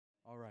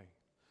All right.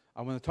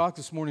 I want to talk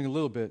this morning a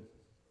little bit.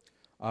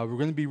 We're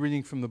going to be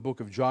reading from the book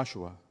of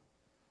Joshua.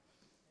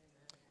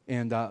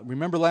 And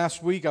remember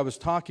last week I was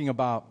talking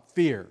about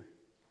fear.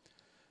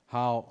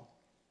 How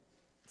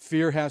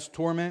fear has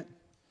torment.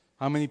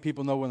 How many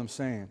people know what I'm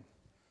saying?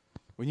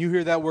 When you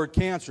hear that word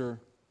cancer,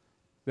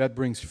 that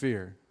brings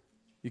fear.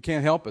 You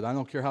can't help it. I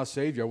don't care how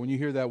saved you are. When you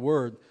hear that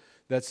word,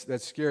 that's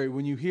scary.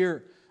 When you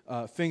hear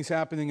things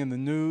happening in the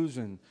news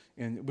and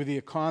with the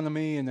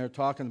economy, and they're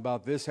talking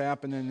about this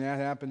happening, that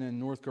happening in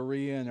North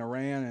Korea and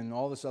Iran and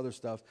all this other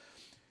stuff,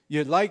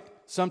 you'd like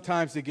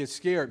sometimes to get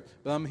scared.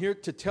 But I'm here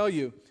to tell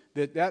you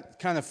that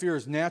kind of fear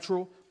is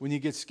natural when you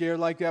get scared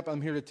like that. But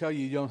I'm here to tell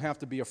you don't have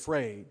to be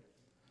afraid,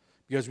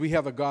 because we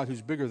have a God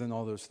who's bigger than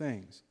all those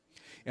things.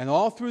 And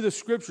all through the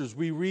Scriptures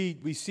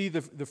we see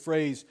the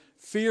phrase,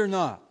 fear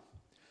not,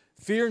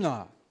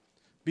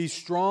 be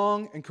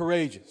strong and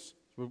courageous.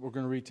 That's what we're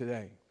going to read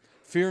today.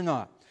 Fear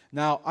not.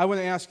 Now, I want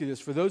to ask you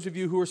this. For those of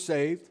you who are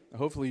saved,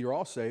 hopefully you're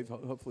all saved.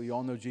 Hopefully you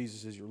all know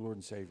Jesus is your Lord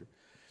and Savior.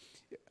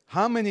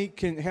 How many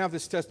can have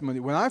this testimony?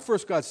 When I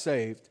first got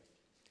saved,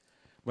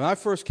 when I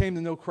first came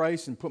to know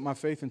Christ and put my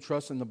faith and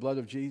trust in the blood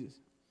of Jesus,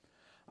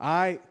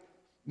 it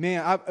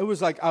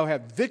was like I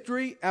had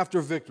victory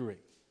after victory.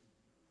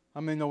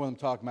 How many know what I'm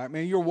talking about?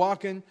 Man, you're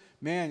walking,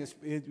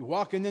 you're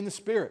walking in the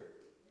Spirit,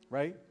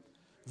 right?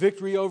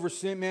 Victory over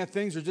sin, man,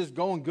 things are just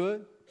going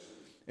good.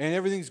 And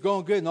everything's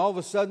going good, and all of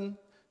a sudden,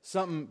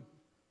 something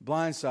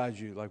blindsides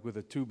you, like with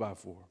a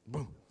 2x4.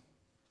 Boom.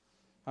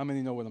 How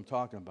many know what I'm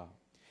talking about?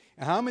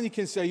 And how many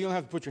can say, you don't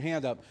have to put your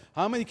hand up,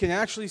 how many can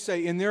actually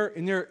say, in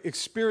their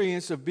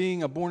experience of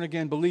being a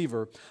born-again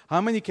believer,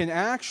 how many can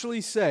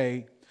actually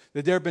say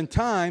that there have been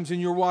times in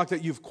your walk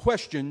that you've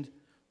questioned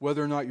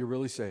whether or not you're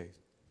really saved?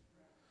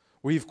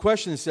 Where you've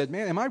questioned and said,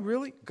 man, am I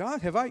really,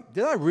 God,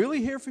 did I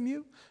really hear from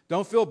you?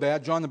 Don't feel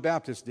bad. John the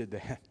Baptist did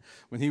that.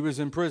 When he was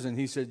in prison,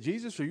 he said,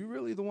 Jesus, are you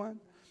really the one?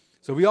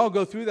 So we all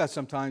go through that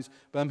sometimes,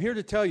 but I'm here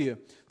to tell you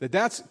that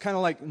that's kind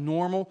of like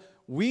normal.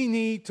 We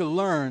need to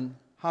learn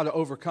how to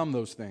overcome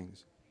those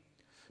things.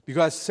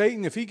 Because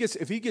Satan, if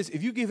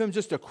you give him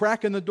just a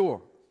crack in the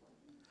door,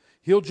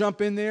 he'll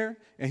jump in there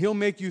and he'll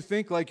make you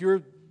think like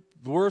you're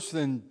worse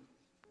than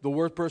the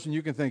worst person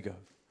you can think of.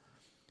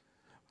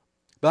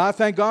 But I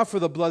thank God for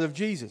the blood of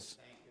Jesus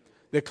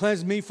that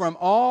cleansed me from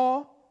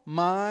all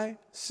my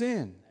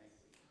sin.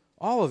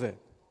 All of it.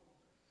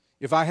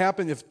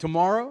 If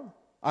tomorrow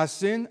I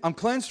sin, I'm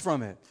cleansed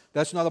from it.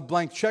 That's not a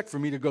blank check for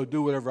me to go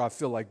do whatever I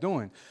feel like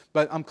doing.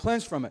 But I'm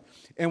cleansed from it.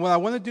 And what I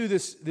want to do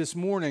this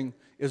morning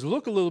is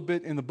look a little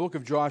bit in the book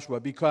of Joshua,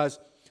 because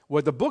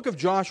what the book of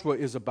Joshua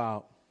is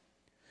about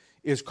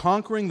is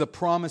conquering the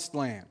promised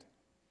land.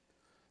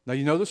 Now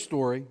you know the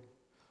story.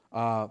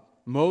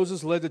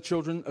 Moses led the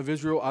children of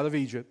Israel out of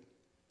Egypt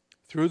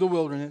through the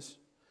wilderness.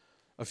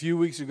 A few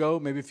weeks ago,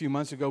 maybe a few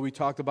months ago, we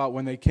talked about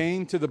when they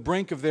came to the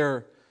brink of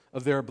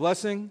their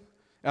blessing.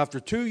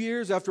 After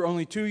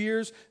only 2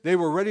 years, they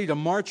were ready to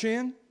march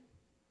in.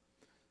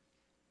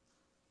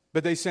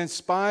 But they sent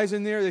spies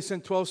in there. They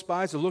sent 12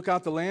 spies to look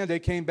out the land. They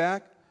came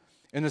back,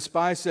 and the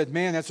spies said,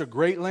 man, that's a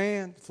great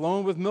land,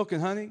 flowing with milk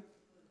and honey.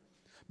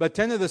 But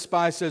 10 of the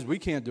spies says, we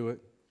can't do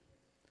it,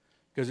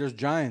 because there's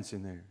giants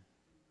in there.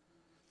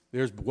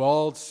 There's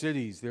walled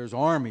cities, there's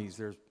armies,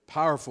 there's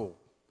powerful.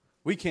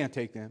 We can't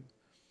take them.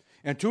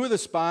 And 2 of the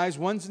spies,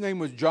 one's name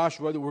was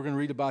Joshua, that we're going to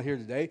read about here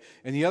today,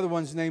 and the other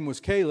one's name was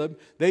Caleb.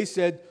 They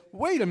said,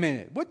 wait a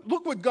minute,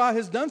 look what God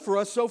has done for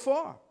us so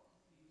far.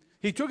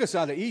 He took us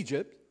out of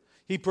Egypt.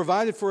 He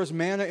provided for us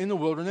manna in the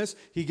wilderness.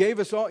 He gave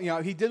us all,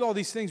 he did all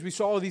these things. We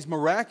saw all these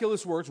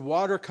miraculous works,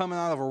 water coming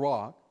out of a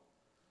rock.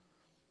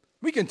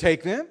 We can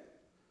take them,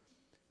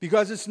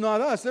 because it's not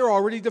us. They're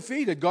already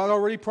defeated. God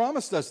already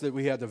promised us that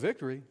we had the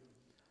victory.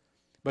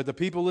 But the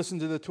people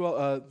listened to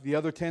the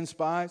other 10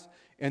 spies,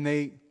 and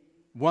they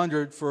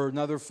wandered for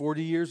another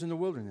 40 years in the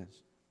wilderness.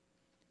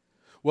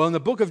 Well, in the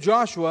book of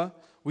Joshua,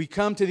 we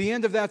come to the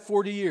end of that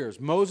 40 years.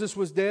 Moses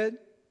was dead,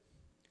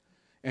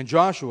 and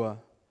Joshua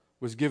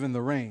was given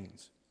the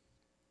reins.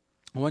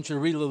 I want you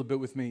to read a little bit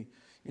with me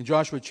in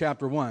Joshua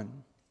chapter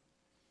 1.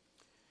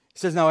 It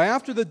says, now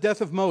after the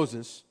death of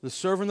Moses, the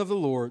servant of the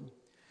Lord,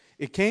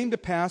 it came to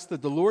pass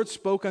that the Lord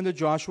spoke unto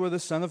Joshua the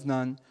son of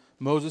Nun,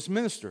 Moses'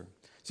 minister.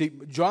 See,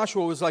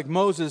 Joshua was like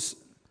Moses'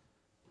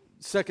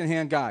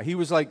 second-hand guy. He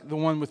was like the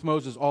one with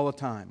Moses all the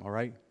time, all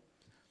right?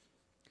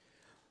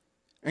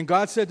 And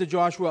God said to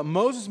Joshua,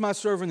 Moses, my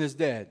servant, is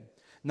dead.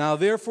 Now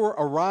therefore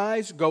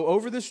arise, go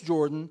over this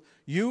Jordan,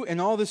 you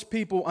and all this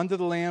people unto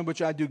the land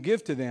which I do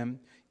give to them,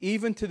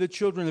 even to the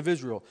children of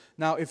Israel.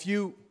 Now if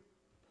you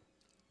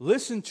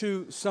listen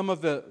to some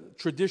of the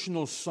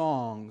traditional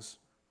songs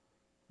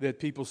that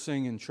people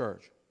sing in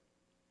church,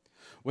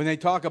 when they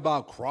talk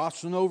about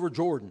crossing over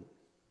Jordan,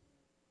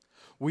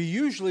 we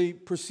usually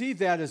perceive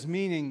that as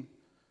meaning,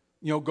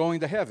 going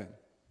to heaven.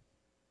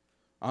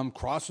 You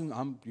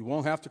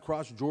won't have to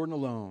cross Jordan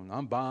alone.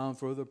 I'm bound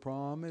for the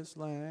promised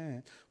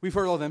land. We've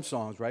heard all them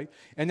songs, right?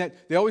 And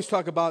that they always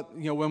talk about,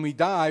 when we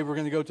die, we're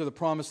going to go to the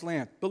promised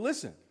land. But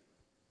listen,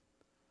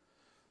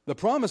 the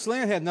promised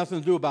land had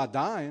nothing to do about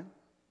dying.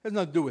 has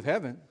nothing to do with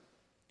heaven.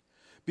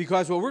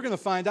 Because what we're going to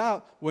find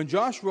out, when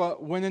Joshua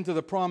went into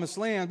the promised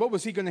land, what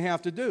was he going to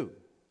have to do?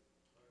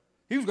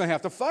 He was going to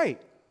have to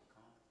fight.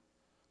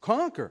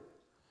 Conquer.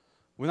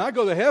 When I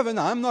go to heaven,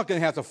 I'm not going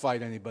to have to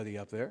fight anybody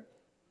up there.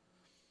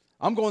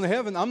 I'm going to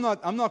heaven, I'm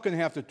not going to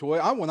have to toy.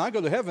 When I go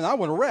to heaven, I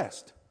want to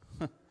rest.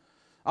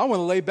 I want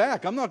to lay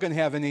back. I'm not going to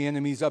have any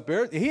enemies up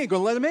there. He ain't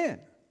going to let them in.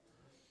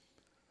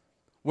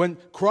 When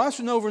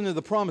crossing over into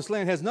the promised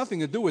land has nothing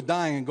to do with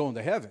dying and going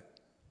to heaven.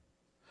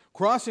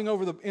 Crossing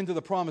over into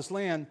the promised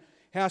land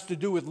has to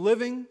do with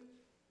living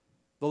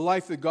the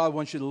life that God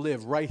wants you to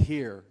live right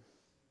here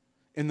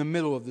in the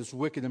middle of this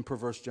wicked and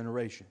perverse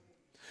generation.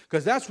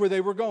 Because that's where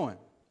they were going.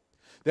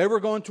 They were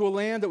going to a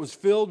land that was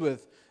filled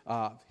with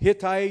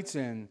Hittites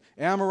and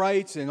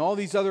Amorites and all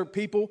these other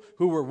people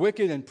who were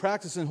wicked and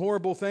practicing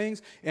horrible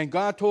things. And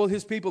God told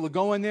his people to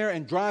go in there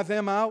and drive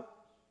them out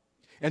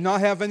and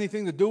not have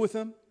anything to do with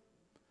them.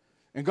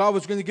 And God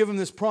was going to give them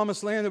this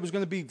promised land that was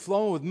going to be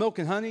flowing with milk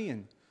and honey.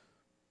 And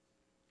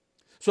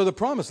so the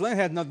promised land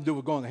had nothing to do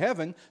with going to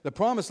heaven. The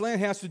promised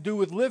land has to do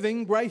with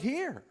living right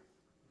here.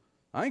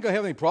 I ain't going to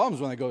have any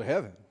problems when I go to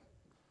heaven.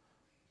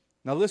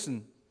 Now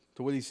listen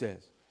to what he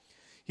says.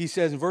 He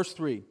says in verse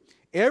 3,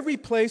 every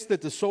place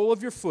that the sole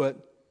of your foot,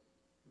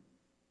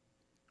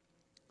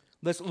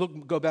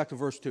 go back to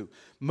verse 2.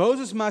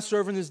 Moses, my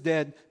servant, is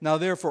dead. Now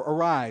therefore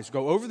arise,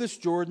 go over this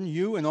Jordan,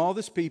 you and all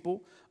this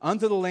people,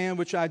 unto the land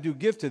which I do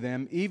give to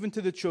them, even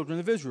to the children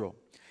of Israel.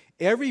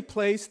 Every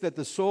place that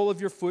the sole of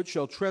your foot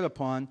shall tread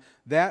upon,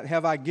 that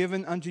have I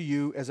given unto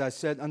you, as I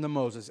said unto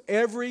Moses.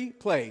 Every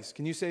place.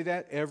 Can you say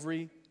that?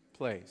 Every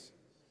place.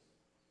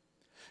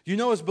 You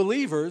know, as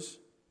believers,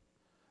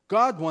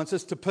 God wants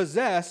us to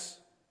possess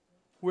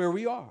where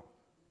we are.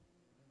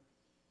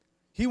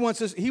 He wants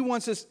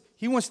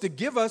to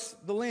give us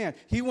the land.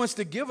 He wants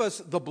to give us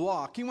the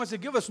block. He wants to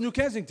give us New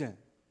Kensington.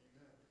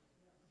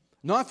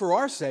 Not for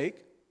our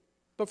sake,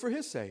 but for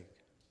his sake.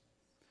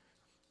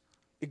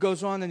 It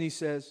goes on and he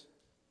says,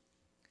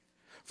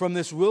 from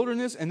this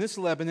wilderness and this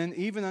Lebanon,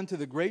 even unto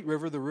the great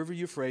river, the river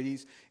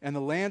Euphrates, and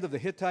the land of the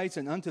Hittites,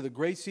 and unto the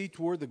great sea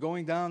toward the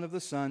going down of the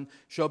sun,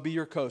 shall be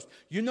your coast.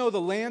 You know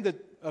the land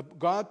that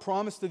God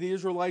promised to the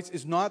Israelites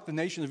is not the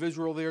nation of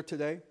Israel there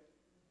today?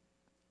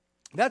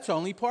 That's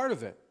only part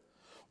of it.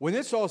 When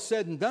it's all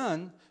said and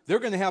done, they're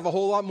going to have a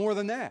whole lot more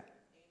than that.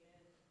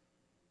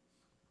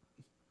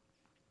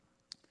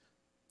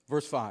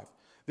 Verse 5.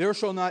 There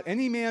shall not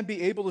any man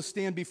be able to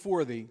stand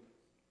before thee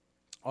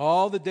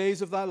all the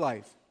days of thy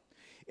life.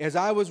 As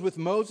I was with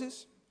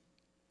Moses,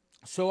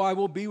 so I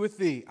will be with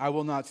thee. I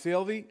will not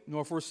fail thee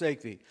nor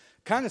forsake thee.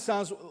 Kind of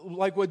sounds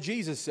like what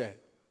Jesus said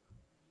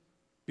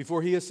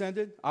before he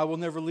ascended. I will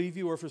never leave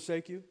you or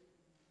forsake you.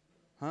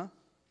 Huh?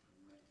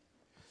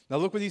 Now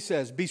look what he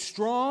says. Be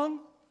strong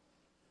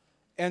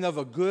and of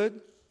a good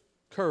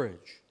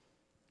courage.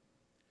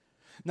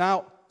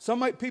 Now,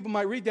 people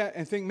might read that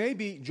and think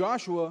maybe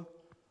Joshua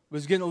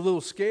was getting a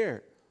little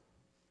scared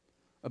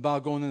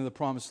about going into the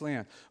promised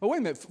land. Oh, wait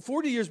a minute.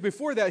 40 years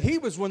before that, he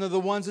was one of the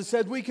ones that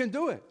said, we can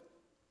do it.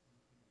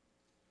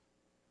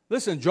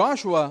 Listen,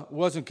 Joshua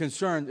wasn't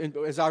concerned, and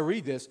as I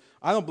read this,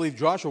 I don't believe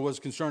Joshua was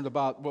concerned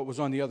about what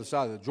was on the other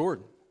side of the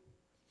Jordan.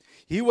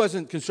 He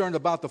wasn't concerned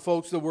about the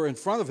folks that were in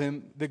front of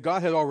him that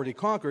God had already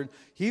conquered.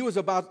 He was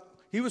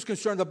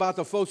concerned about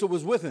the folks that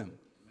was with him.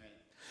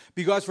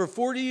 Because for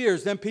 40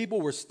 years, them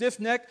people were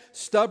stiff-necked,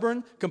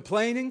 stubborn,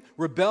 complaining,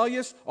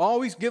 rebellious,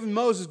 always giving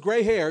Moses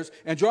gray hairs.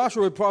 And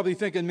Joshua was probably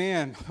thinking,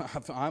 man,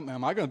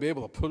 am I going to be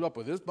able to put up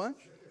with this bunch?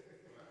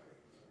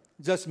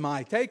 Just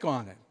my take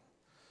on it.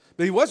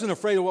 But he wasn't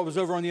afraid of what was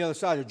over on the other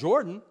side of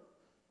Jordan.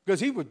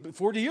 Because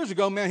 40 years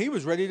ago, man, he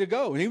was ready to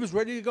go. And he was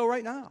ready to go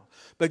right now.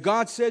 But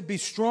God said, be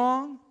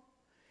strong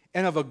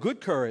and of a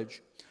good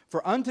courage.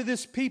 For unto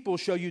this people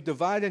shall you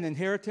divide an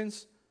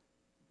inheritance,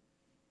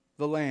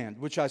 the land,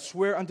 which I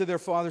swear unto their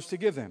fathers to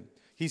give them.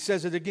 He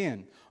says it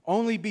again.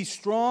 Only be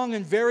strong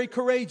and very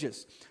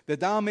courageous, that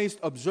thou mayst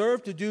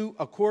observe to do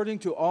according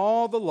to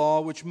all the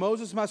law which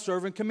Moses my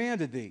servant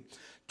commanded thee.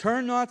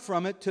 Turn not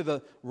from it to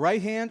the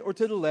right hand or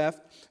to the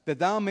left, that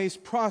thou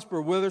mayst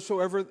prosper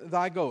whithersoever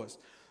thou goest.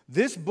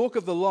 This book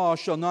of the law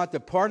shall not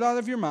depart out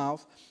of your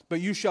mouth,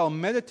 but you shall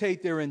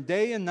meditate therein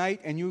day and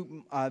night,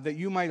 and that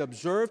you might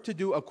observe to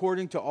do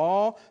according to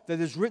all that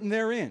is written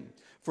therein.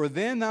 For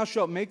then thou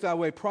shalt make thy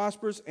way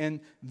prosperous,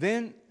 and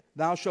then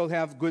thou shalt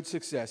have good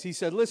success. He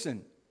said,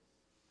 listen,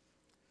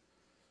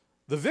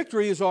 the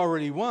victory is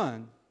already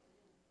won.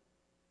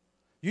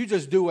 You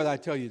just do what I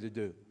tell you to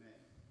do.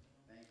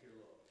 Thank you,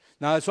 Lord.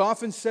 Now, it's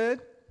often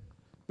said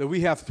that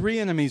we have three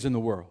enemies in the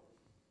world.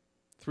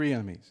 Three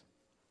enemies.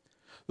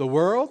 The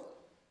world,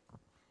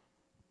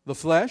 the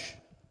flesh,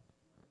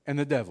 and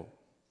the devil.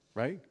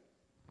 Right?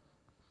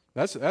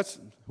 That's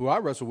who I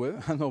wrestle with.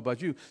 I don't know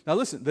about you. Now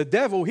listen, the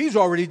devil, he's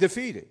already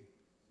defeated.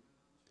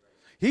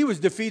 He was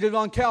defeated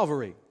on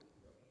Calvary.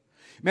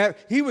 Man,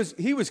 he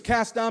was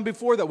cast down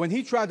before that. When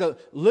he tried to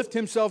lift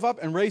himself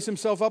up and raise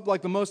himself up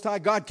like the Most High,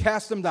 God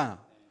cast him down.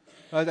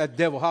 That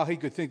devil, how he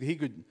could think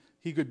that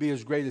he could be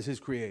as great as his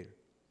Creator.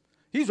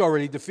 He's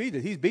already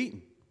defeated. He's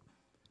beaten.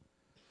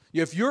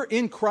 If you're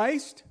in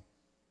Christ,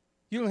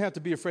 you don't have to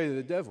be afraid of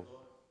the devil.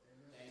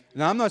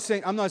 Now, I'm not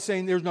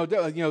saying there's no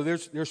devil. You know,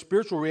 there's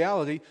spiritual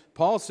reality.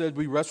 Paul said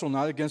we wrestle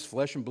not against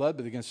flesh and blood,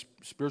 but against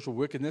spiritual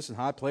wickedness in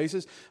high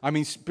places. I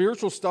mean,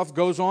 spiritual stuff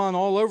goes on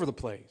all over the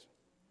place.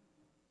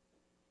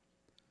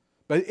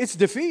 But it's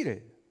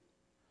defeated.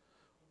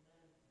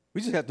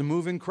 We just have to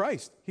move in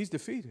Christ. He's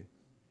defeated.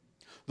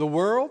 The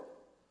world,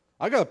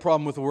 I got a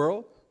problem with the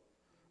world.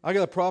 I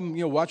got a problem,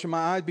 watching my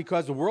eyes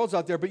because the world's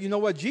out there. But you know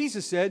what?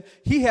 Jesus said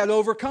he had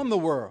overcome the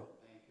world.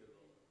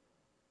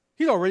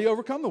 He'd already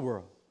overcome the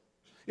world.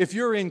 If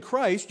you're in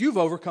Christ, you've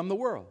overcome the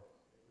world.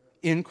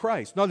 In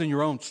Christ, not in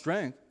your own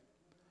strength.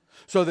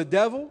 So the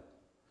devil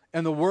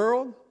and the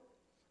world,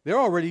 they're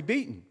already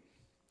beaten.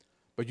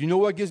 But you know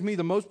what gives me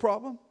the most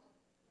problem?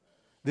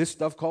 This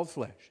stuff called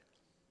flesh.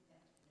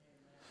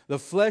 The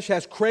flesh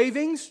has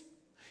cravings.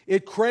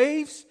 It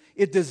craves.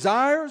 It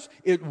desires.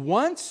 It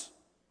wants.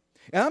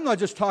 And I'm not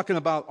just talking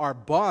about our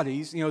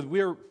bodies.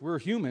 We're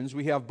humans.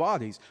 We have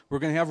bodies. We're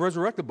going to have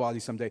resurrected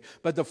bodies someday.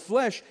 But the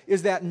flesh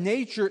is that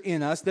nature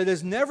in us that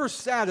is never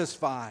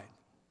satisfied.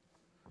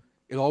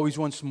 It always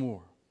wants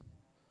more.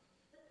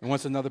 It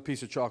wants another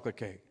piece of chocolate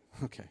cake.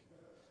 Okay,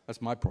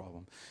 that's my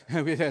problem.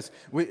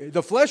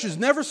 The flesh is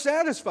never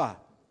satisfied.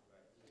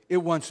 It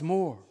wants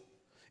more,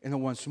 and it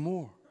wants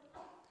more.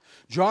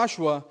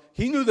 Joshua,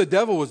 he knew the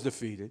devil was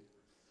defeated.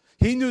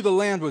 He knew the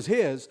land was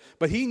his,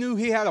 but he knew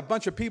he had a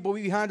bunch of people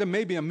behind him,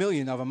 maybe 1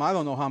 million of them. I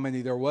don't know how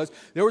many there was.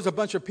 There was a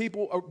bunch of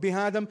people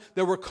behind him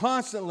that were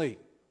constantly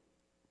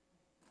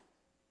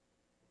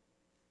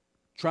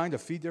trying to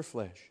feed their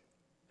flesh.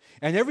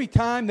 And every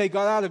time they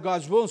got out of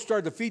God's will and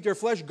started to feed their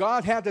flesh,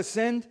 God had to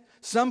send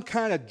some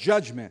kind of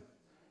judgment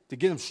to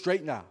get them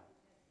straightened out.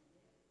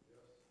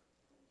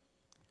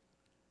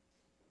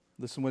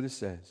 Listen what it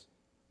says.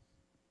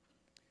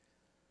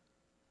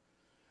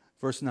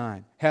 Verse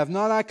 9, have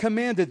not I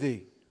commanded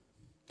thee?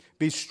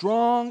 Be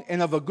strong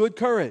and of a good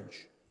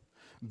courage.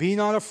 Be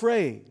not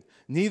afraid,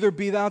 neither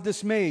be thou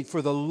dismayed,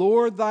 for the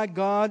Lord thy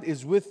God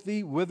is with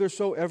thee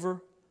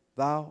whithersoever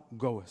thou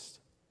goest.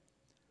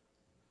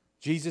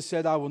 Jesus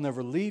said, I will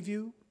never leave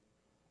you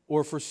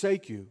or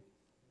forsake you.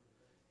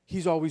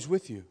 He's always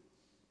with you.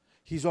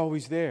 He's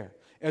always there.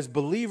 As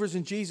believers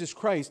in Jesus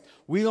Christ,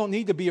 we don't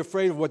need to be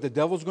afraid of what the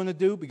devil's going to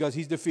do because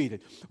he's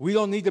defeated. We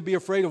don't need to be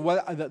afraid of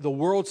what the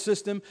world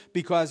system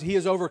because he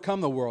has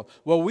overcome the world.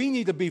 What we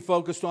need to be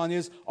focused on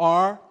is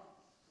our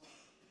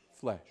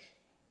flesh.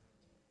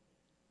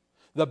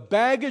 The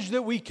baggage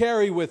that we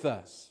carry with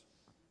us.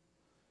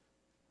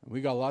 And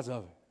we got lots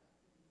of it.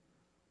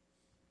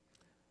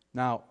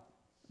 Now,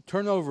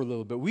 turn over a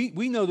little bit.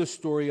 We know the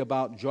story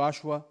about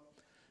Joshua.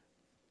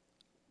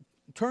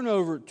 Turn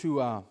over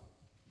to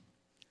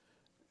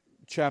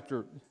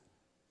chapter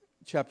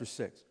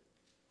 6.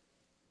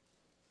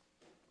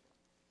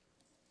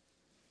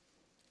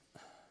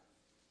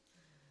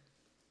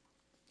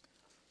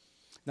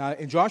 Now,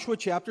 in Joshua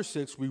chapter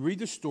 6, we read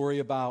the story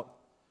about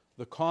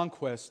the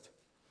conquest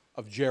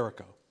of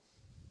Jericho.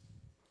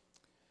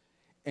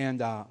 And,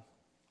 well,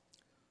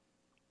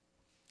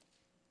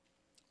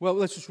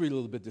 let's just read a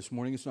little bit this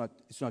morning. It's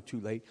not too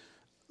late.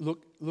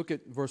 Look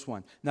at verse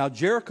 1. Now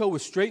Jericho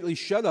was straitly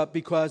shut up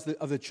because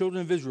of the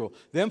children of Israel.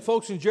 Them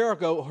folks in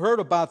Jericho heard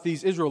about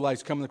these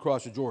Israelites coming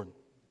across the Jordan.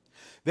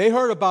 They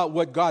heard about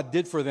what God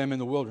did for them in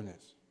the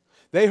wilderness.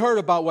 They heard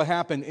about what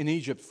happened in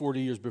Egypt 40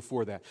 years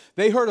before that.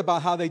 They heard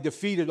about how they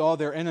defeated all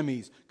their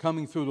enemies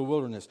coming through the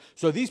wilderness.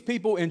 So these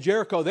people in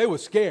Jericho, they were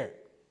scared.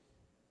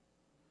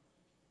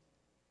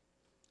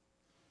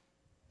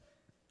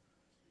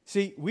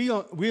 See, we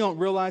don't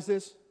realize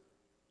this.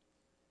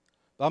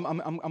 But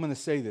I'm going to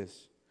say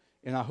this.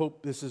 And I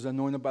hope this is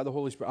anointed by the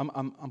Holy Spirit.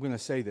 I'm going to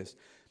say this.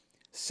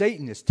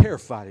 Satan is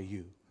terrified of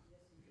you.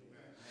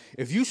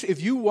 If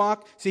you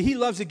walk, see, he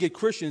loves to get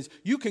Christians.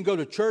 You can go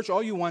to church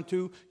all you want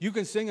to. You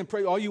can sing and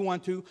pray all you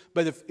want to.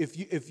 But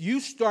if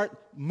you start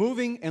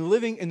moving and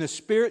living in the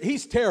Spirit,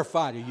 he's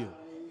terrified of you.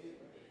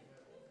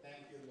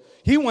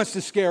 He wants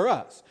to scare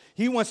us.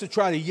 He wants to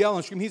try to yell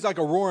and scream. He's like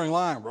a roaring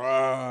lion.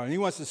 And he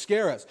wants to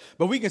scare us.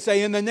 But we can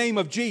say, in the name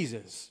of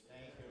Jesus.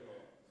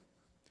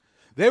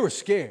 They were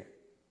scared,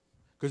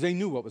 because they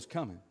knew what was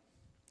coming.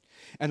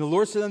 And the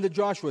Lord said unto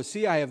Joshua,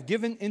 see, I have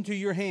given into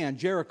your hand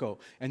Jericho,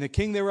 and the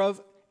king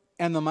thereof,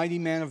 and the mighty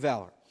man of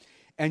valor.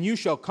 And you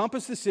shall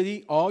compass the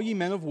city, all ye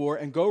men of war,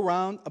 and go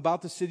round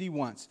about the city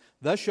once.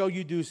 Thus shall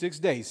you do 6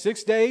 days.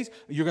 6 days,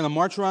 you're going to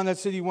march around that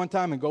city one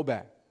time and go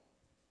back.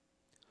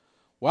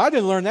 Well, I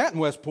didn't learn that in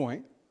West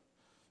Point.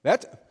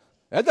 That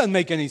doesn't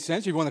make any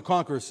sense. You want to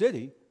conquer a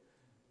city.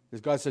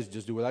 Because God says,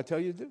 just do what I tell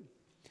you to do.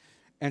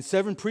 And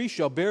 7 priests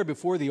shall bear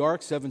before the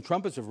ark 7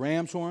 trumpets of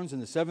ram's horns.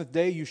 And the 7th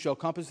day you shall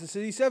compass the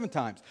city 7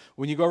 times.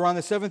 When you go around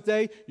the 7th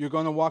day, you're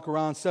going to walk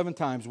around 7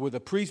 times with a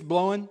priest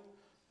blowing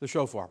the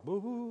shofar.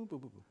 Boo, boo, boo,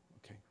 boo, boo.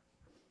 Okay.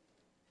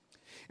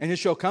 And it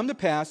shall come to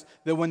pass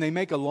that when they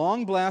make a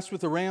long blast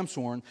with the ram's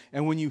horn,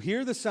 and when you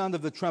hear the sound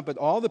of the trumpet,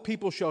 all the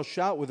people shall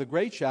shout with a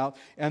great shout,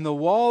 and the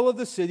wall of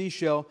the city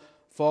shall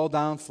fall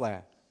down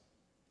flat.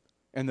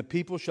 And the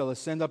people shall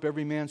ascend up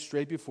every man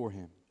straight before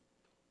him.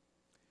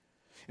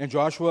 And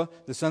Joshua,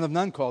 the son of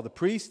Nun, called the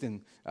priest,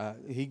 and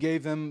he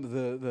gave them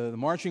the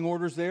marching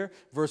orders there.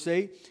 Verse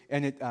 8,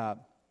 and it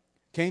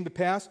came to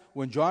pass,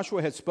 when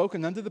Joshua had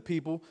spoken unto the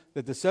people,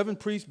 that the 7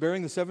 priests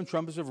bearing the 7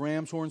 trumpets of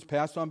ram's horns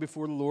passed on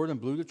before the Lord and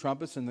blew the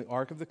trumpets, and the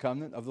ark of the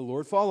covenant of the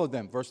Lord followed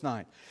them. Verse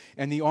 9,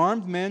 and the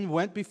armed men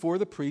went before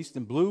the priest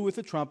and blew with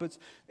the trumpets,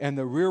 and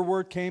the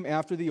rearward came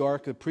after the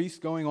ark, the priests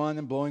going on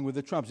and blowing with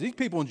the trumpets. These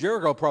people in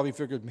Jericho probably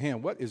figured,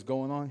 man, what is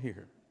going on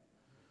here?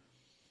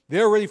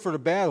 They're ready for the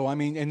battle. I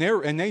mean,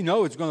 and they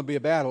know it's going to be a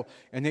battle,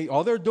 and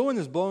all they're doing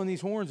is blowing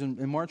these horns and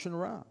marching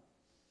around.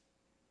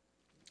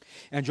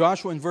 And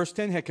Joshua in verse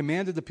 10 had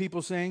commanded the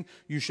people, saying,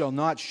 you shall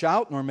not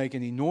shout nor make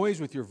any noise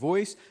with your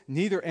voice,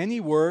 neither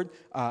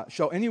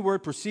shall any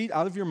word proceed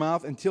out of your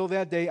mouth until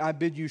that day I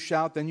bid you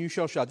shout, then you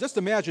shall shout. Just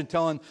imagine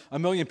telling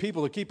 1 million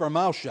people to keep our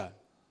mouths shut.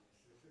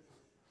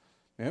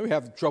 Man, we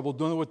have trouble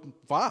doing it with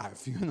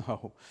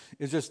 5,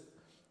 It's just,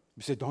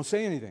 we said, don't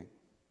say anything.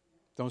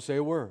 Don't say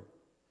a word.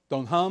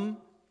 Don't hum.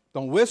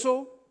 Don't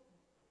whistle.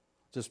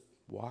 Just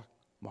walk,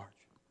 march.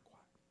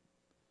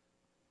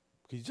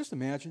 Can you just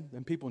imagine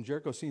them people in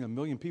Jericho seeing 1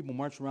 million people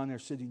march around their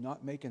city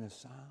not making a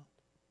sound?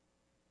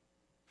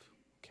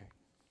 Okay.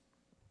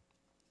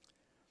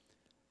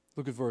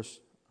 Look at verse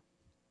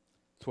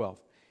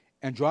 12.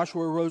 And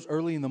Joshua arose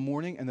early in the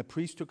morning, and the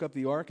priests took up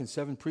the ark, and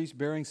 7 priests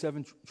bearing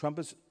 7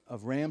 trumpets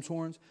of ram's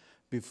horns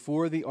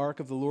before the ark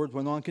of the Lord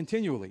went on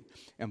continually,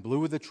 and blew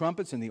with the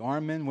trumpets, and the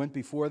armed men went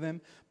before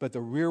them. But the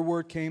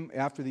rearward came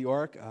after the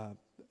ark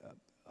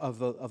of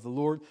the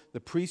Lord, the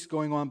priests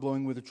going on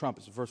blowing with the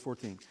trumpets. Verse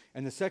 14.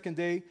 And the second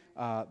day,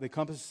 they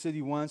compassed the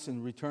city once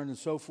and returned and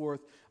so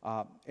forth.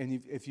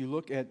 And if you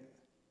look at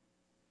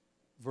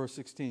verse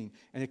 16.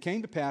 And it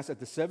came to pass at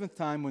the 7th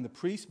time when the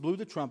priests blew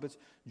the trumpets,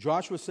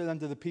 Joshua said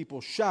unto the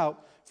people,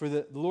 shout, for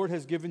the Lord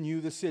has given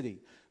you the city.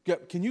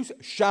 Can you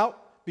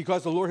shout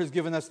because the Lord has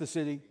given us the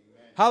city?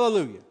 Amen.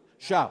 Hallelujah.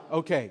 Shout.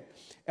 Okay.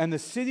 And the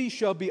city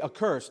shall be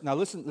accursed. Now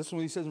listen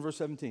what he says in verse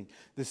 17.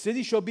 The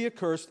city shall be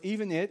accursed,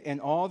 even it and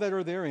all that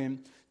are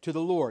therein, to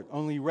the Lord.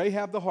 Only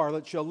Rahab the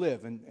harlot shall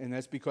live. And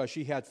that's because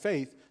she had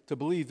faith to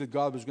believe that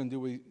God was going to do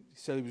what he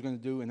said he was going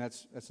to do, and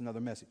that's another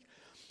message.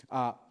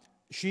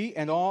 She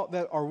and all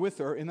that are with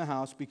her in the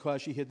house,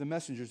 because she hid the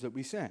messengers that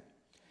we sent.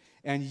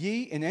 And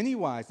ye in any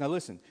wise, now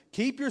listen,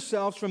 keep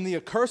yourselves from the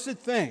accursed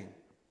thing.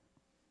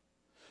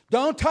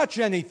 Don't touch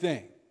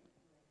anything.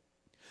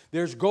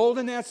 There's gold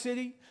in that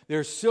city.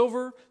 There's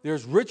silver,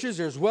 there's riches,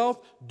 there's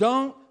wealth.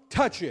 Don't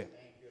touch it.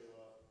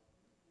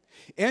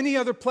 Any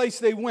other place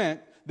they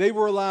went, they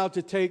were allowed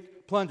to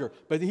take plunder.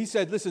 But he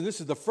said, listen, this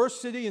is the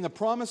first city in the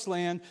promised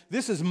land.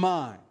 This is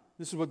mine.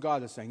 This is what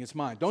God is saying. It's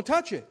mine. Don't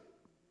touch it.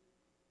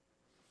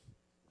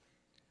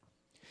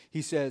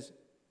 He says,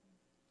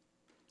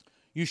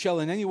 you shall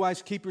in any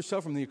wise keep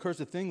yourself from the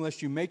accursed thing,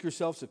 lest you make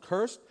yourselves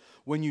accursed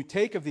when you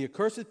take of the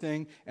accursed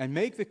thing and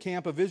make the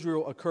camp of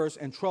Israel accursed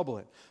and trouble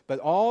it. But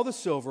all the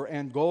silver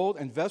and gold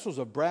and vessels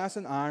of brass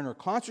and iron are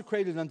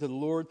consecrated unto the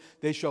Lord.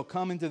 They shall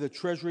come into the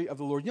treasury of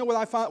the Lord. You know what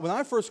I found? When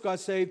I first got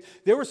saved,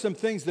 there were some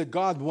things that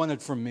God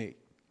wanted from me.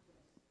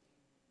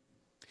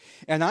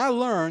 And I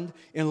learned,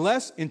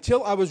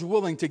 until I was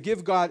willing to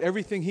give God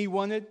everything He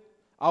wanted,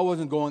 I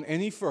wasn't going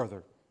any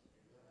further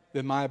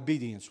than my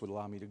obedience would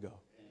allow me to go.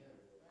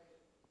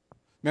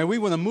 Man, we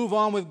want to move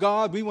on with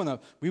God. We want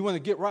to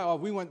get right.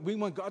 We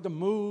want God to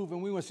move,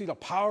 and we want to see the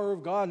power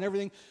of God and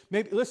everything.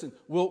 Maybe listen,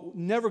 we'll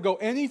never go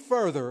any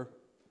further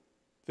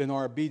than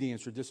our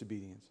obedience or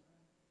disobedience.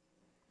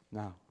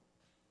 Now,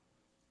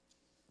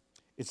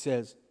 it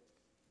says,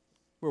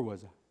 where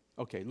was I?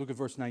 Okay, look at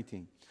verse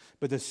 19.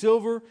 But the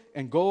silver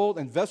and gold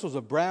and vessels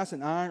of brass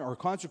and iron are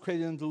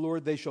consecrated unto the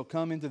Lord. They shall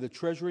come into the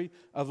treasury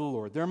of the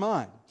Lord. They're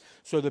mine.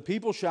 So the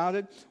people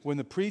shouted when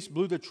the priest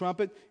blew the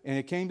trumpet, and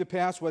it came to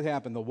pass what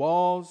happened. The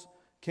walls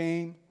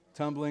came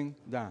tumbling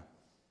down.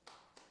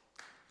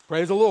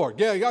 Praise the Lord.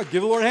 Yeah, you got to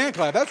give the Lord a hand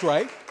clap. That's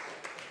right.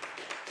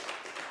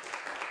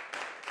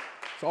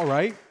 It's all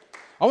right.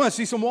 I want to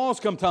see some walls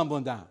come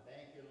tumbling down.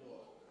 Thank you,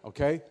 Lord.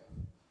 Okay?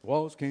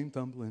 Walls came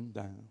tumbling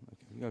down.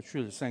 Okay. I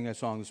should have sang that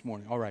song this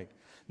morning. All right.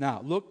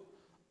 Now, look.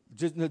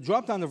 Just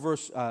drop down to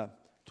verse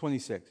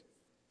 26.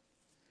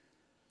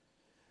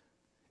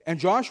 And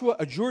Joshua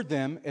adjured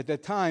them at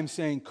that time,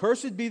 saying,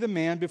 cursed be the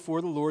man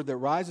before the Lord that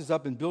rises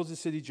up and builds the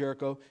city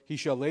Jericho. He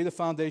shall lay the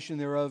foundation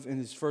thereof, and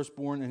his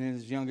firstborn and in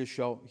his youngest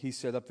shall he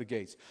set up the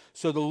gates.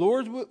 So the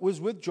Lord was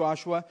with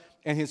Joshua,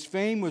 and his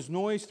fame was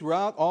noised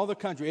throughout all the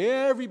country.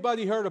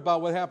 Everybody heard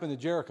about what happened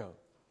to Jericho.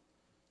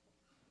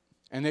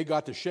 And they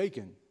got to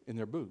shaking in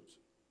their boots.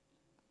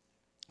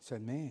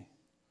 Said, man,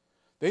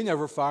 they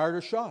never fired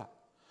a shot.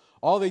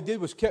 All they did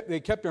was they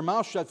kept their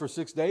mouth shut for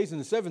 6 days, and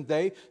the 7th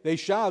day they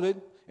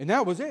shouted, and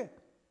that was it.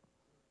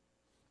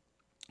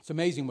 It's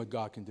amazing what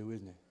God can do,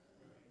 isn't it?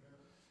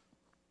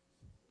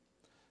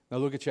 Now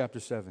look at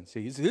chapter 7.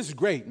 See, this is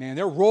great, man.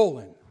 They're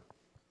rolling.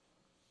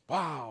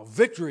 Wow,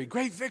 victory,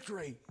 great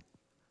victory.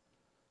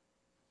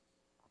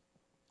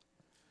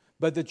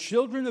 But the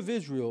children of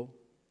Israel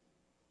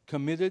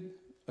committed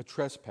a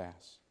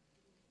trespass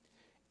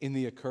in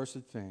the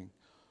accursed thing.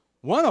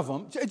 One of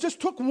them, it just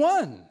took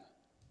one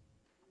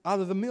out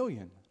of the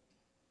million,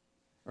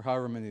 or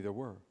however many there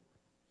were.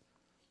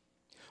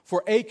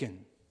 For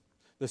Achan,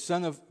 the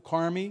son of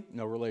Carmi,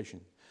 no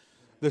relation,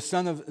 the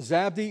son of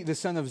Zabdi, the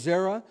son of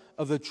Zerah,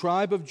 of the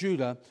tribe of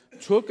Judah,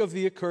 took of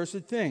the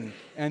accursed thing,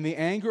 and the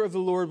anger of the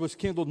Lord was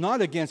kindled not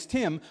against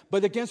him,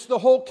 but against the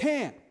whole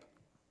camp.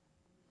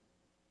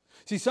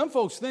 See, some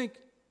folks think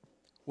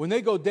when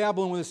they go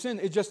dabbling with a sin,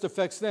 it just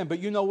affects them. But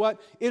you know what?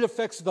 It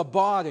affects the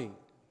body.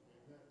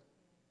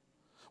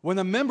 When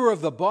a member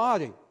of the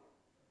body,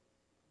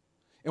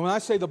 and when I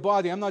say the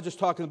body, I'm not just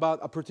talking about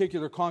a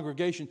particular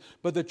congregation,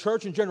 but the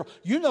church in general.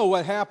 You know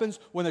what happens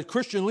when a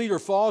Christian leader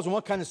falls and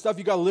what kind of stuff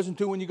you got to listen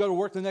to when you go to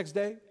work the next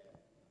day?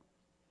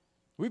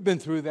 We've been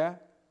through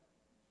that.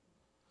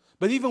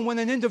 But even when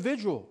an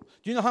individual,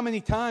 do you know how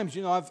many times,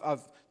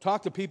 I've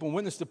talked to people and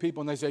witnessed to people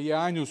and they say, yeah,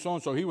 I knew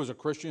so-and-so, he was a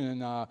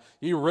Christian and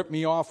he ripped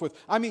me off with,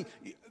 how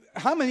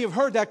many have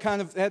heard that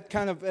kind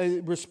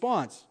of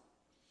response?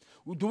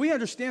 Do we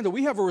understand that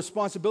we have a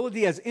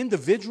responsibility as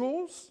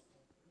individuals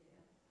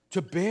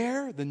to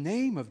bear the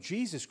name of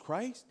Jesus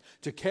Christ,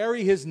 to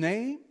carry His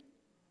name?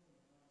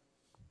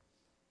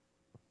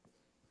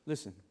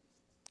 Listen,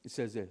 it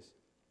says this,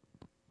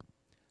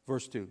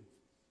 verse 2.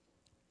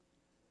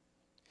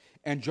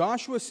 And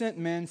Joshua sent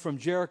men from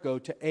Jericho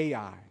to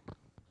Ai.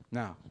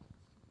 Now,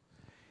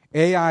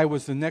 Ai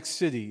was the next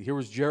city. Here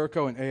was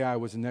Jericho and Ai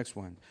was the next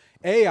one.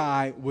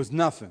 Ai was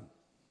nothing.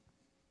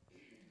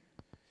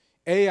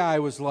 Ai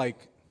was like,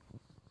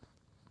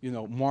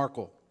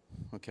 Markle.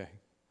 Okay.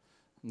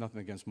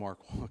 Nothing against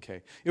Markle.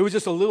 Okay. It was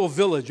just a little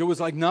village. It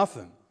was like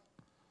nothing.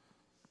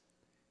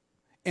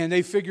 And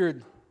they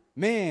figured,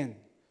 man,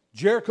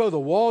 Jericho, the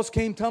walls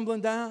came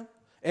tumbling down.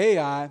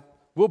 Ai,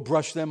 we'll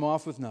brush them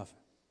off with nothing.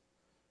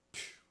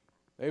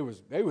 They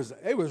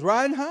was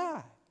riding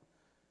high.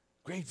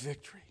 Great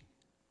victory.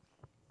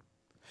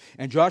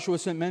 And Joshua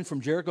sent men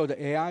from Jericho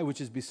to Ai, which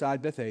is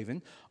beside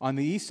Bethaven, on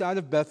the east side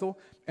of Bethel,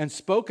 and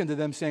spoke unto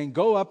them, saying,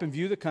 go up and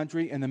view the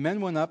country. And the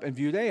men went up and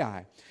viewed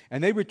Ai.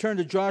 And they returned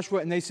to Joshua,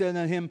 and they said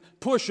unto him,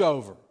 push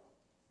over.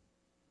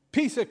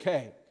 Piece of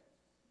cake.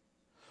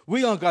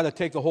 We don't got to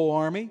take the whole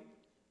army.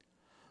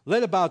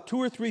 Let about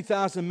 2,000 or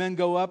 3,000 men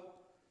go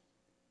up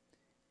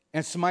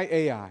and smite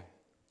Ai.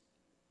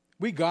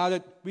 We got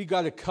it. We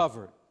got it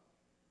covered.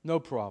 No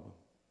problem.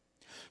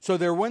 So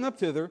there went up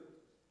thither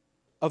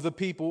of the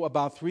people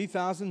about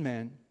 3,000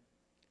 men.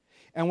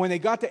 And when they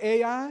got to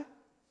Ai,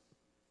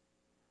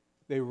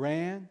 they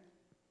ran.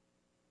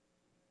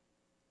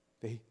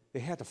 They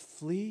had to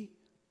flee.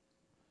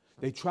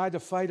 They tried to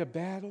fight a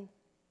battle,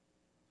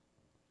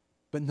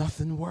 but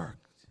nothing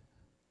worked.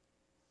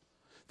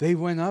 They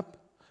went up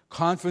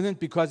confident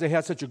because they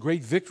had such a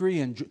great victory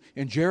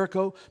in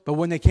Jericho. But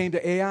when they came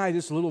to Ai,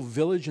 this little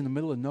village in the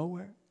middle of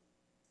nowhere,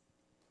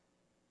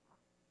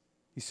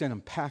 He sent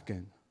them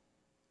packing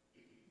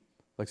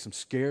like some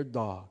scared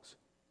dogs.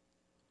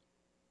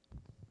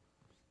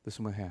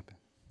 Listen what happened.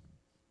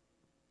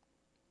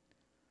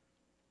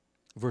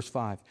 Verse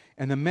 5.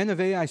 And the men of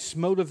Ai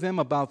smote of them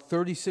about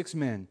 36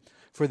 men,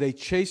 for they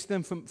chased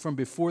them from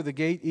before the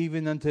gate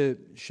even unto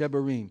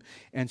Shebarim,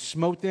 and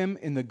smote them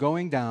in the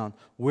going down.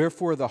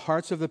 Wherefore the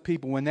hearts of the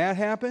people, when that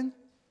happened,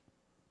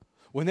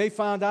 when they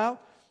found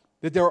out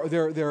that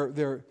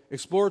their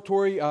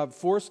exploratory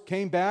force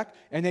came back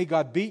and they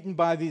got beaten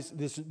by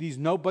these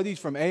nobodies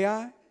from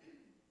Ai,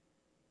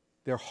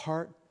 their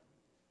heart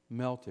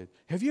melted.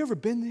 Have you ever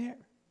been there?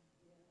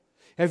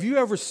 Have you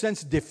ever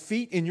sensed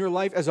defeat in your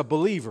life as a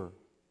believer?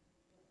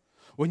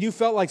 When you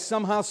felt like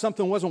somehow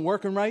something wasn't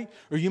working right,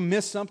 or you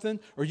missed something,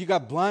 or you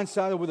got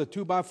blindsided with a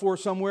 2x4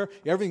 somewhere,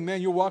 everything,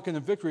 man, you're walking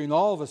in victory, and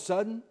all of a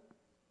sudden,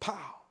 pow.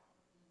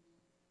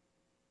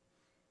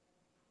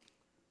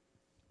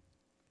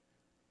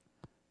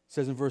 It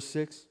says in verse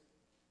 6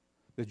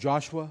 that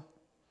Joshua,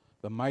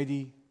 the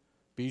mighty,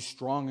 be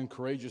strong and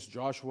courageous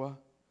Joshua,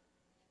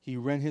 he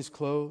rent his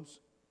clothes,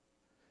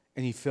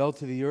 and he fell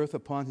to the earth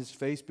upon his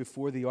face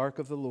before the ark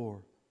of the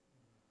Lord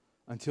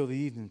until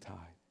the eventide.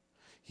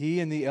 He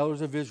and the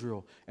elders of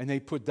Israel, and they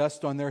put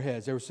dust on their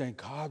heads. They were saying,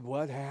 God,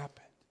 what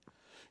happened?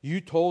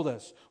 You told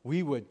us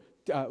we would,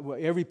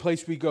 every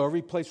place we go,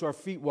 every place our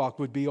feet walked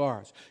would be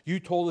ours. You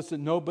told us that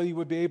nobody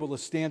would be able to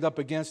stand up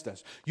against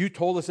us. You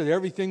told us that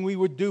everything we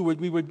would do,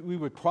 we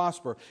would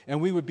prosper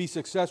and we would be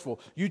successful.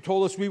 You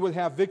told us we would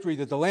have victory,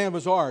 that the land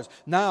was ours.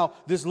 Now,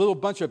 this little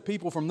bunch of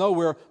people from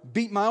nowhere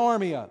beat my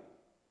army up.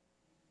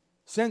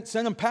 Sent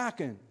them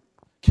packing.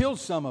 Killed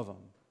some of them.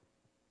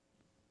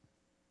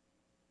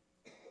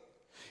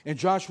 And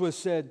Joshua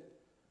said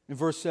in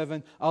verse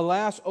 7,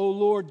 Alas, O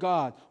Lord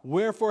God,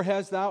 wherefore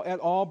hast thou at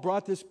all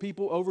brought this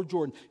people over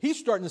Jordan? He's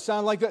starting to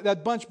sound like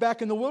that bunch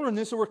back in the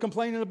wilderness that were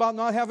complaining about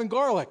not having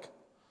garlic.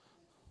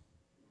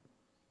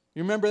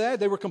 You remember that?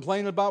 They were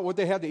complaining about what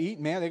they had to eat,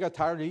 man. They got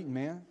tired of eating,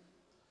 man.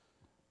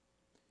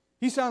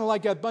 He sounded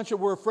like that bunch that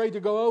were afraid to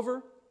go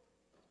over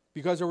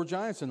because there were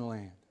giants in the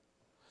land.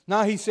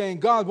 Now he's saying,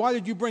 God, why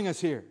did you bring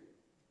us here?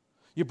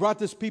 You brought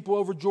this people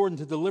over Jordan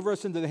to deliver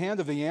us into the hand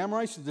of the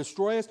Amorites, to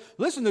destroy us.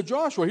 Listen to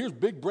Joshua. Here's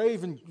big,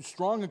 brave, and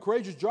strong and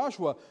courageous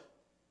Joshua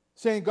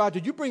saying, God,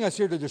 did you bring us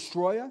here to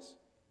destroy us?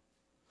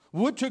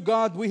 Would to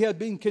God we had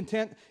been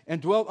content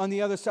and dwelt on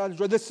the other side of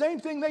Jordan. The same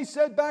thing they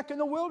said back in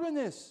the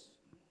wilderness.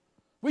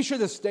 We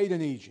should have stayed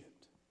in Egypt.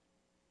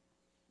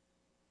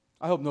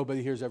 I hope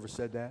nobody here has ever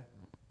said that.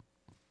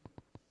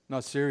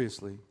 Not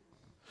seriously.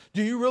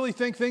 Do you really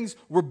think things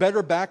were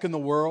better back in the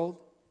world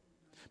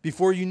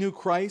before you knew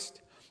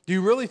Christ? Do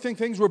you really think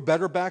things were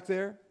better back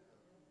there?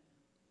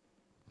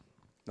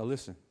 Now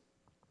listen.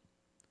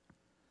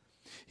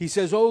 He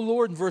says, O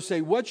Lord, in verse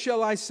 8, what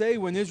shall I say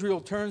when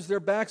Israel turns their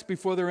backs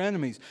before their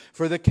enemies?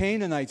 For the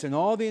Canaanites and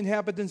all the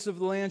inhabitants of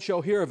the land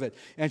shall hear of it,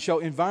 and shall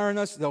environ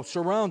us, they'll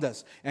surround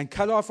us, and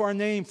cut off our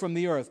name from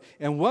the earth.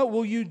 And what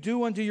will you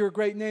do unto your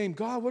great name?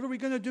 God, what are we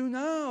going to do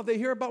now? They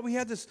hear about we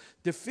had this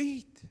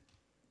defeat.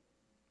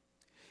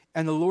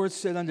 And the Lord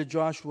said unto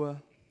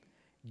Joshua,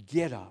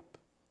 get up.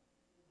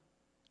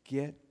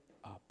 Get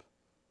up.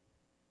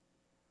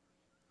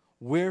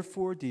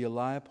 Wherefore do you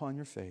lie upon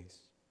your face?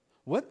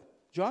 What,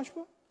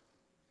 Joshua?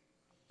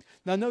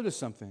 Now notice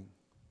something.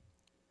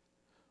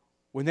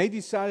 When they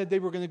decided they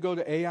were going to go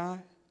to Ai,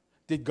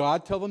 did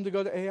God tell them to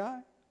go to Ai?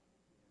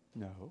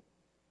 No.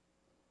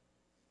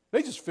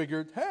 They just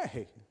figured,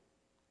 hey,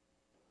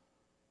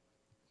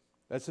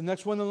 that's the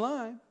next one in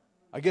line.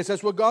 I guess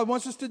that's what God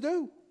wants us to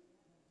do.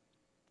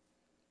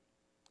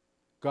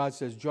 God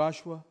says,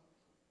 Joshua,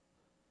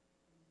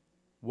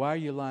 why are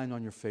you lying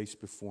on your face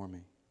before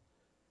me?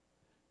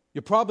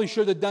 You probably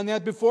should have done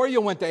that before you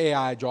went to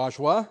Ai,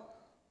 Joshua.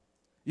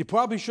 You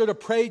probably should have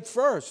prayed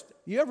first.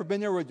 You ever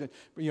been there with,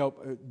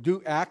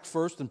 do act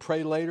first and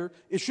pray later?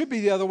 It should be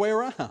the other way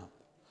around.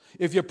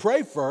 If you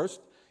pray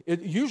first,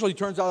 it usually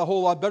turns out a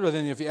whole lot better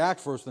than if you act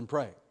first and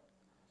pray.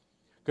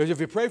 Because if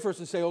you pray first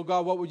and say, oh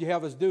God, what would you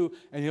have us do?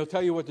 And He'll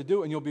tell you what to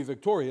do and you'll be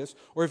victorious.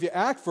 Or if you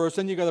act first,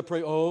 then you got to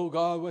pray, oh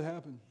God, what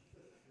happened?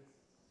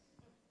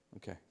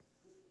 Okay.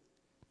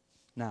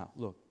 Now,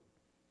 look.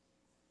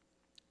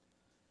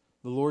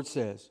 The Lord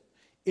says,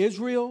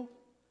 Israel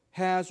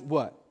has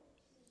what?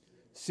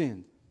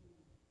 Sinned.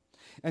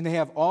 And they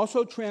have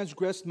also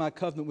transgressed my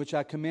covenant which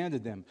I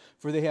commanded them.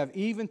 For they have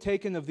even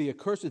taken of the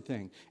accursed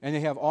thing. And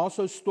they have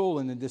also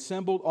stolen and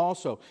dissembled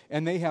also.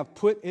 And they have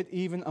put it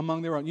even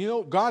among their own. You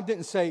know, God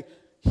didn't say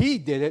He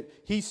did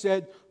it. He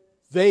said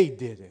they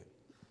did it.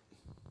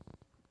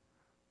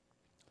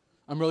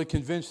 I'm really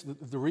convinced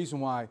that the reason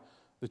why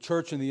the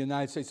church in the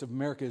United States of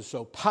America is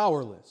so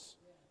powerless,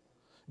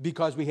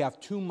 because we have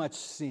too much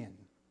sin.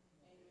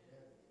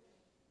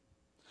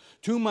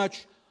 Too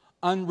much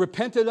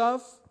unrepented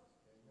of.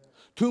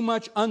 Too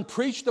much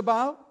unpreached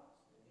about.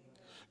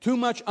 Too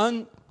much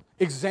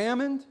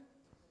unexamined.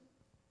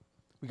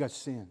 We got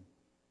sin.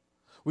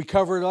 We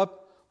cover it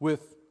up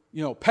with,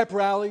 pep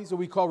rallies that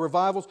we call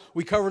revivals.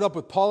 We cover it up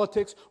with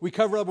politics. We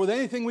cover it up with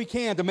anything we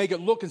can to make it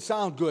look and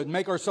sound good and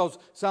make ourselves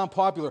sound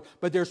popular.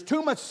 But there's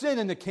too much sin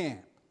in the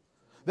camp.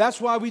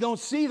 That's why we don't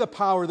see the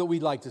power that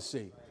we'd like to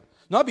see.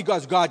 Not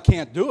because God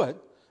can't do it.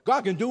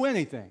 God can do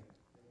anything.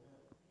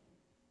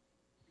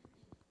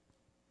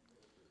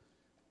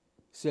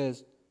 It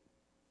says,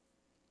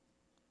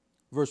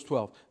 verse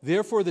 12,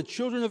 therefore the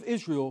children of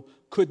Israel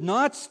could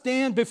not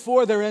stand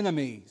before their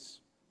enemies,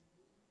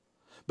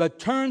 but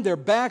turned their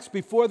backs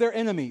before their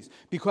enemies,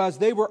 because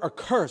they were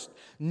accursed.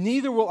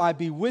 Neither will I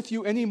be with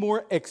you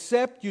anymore,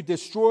 except you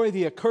destroy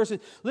the accursed.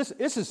 Listen,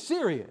 this is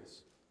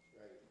serious.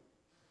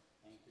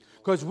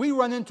 Because we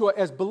run into,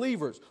 as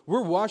believers,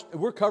 we're washed,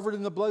 we're covered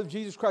in the blood of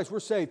Jesus Christ, we're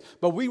saved.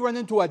 But we run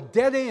into a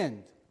dead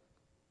end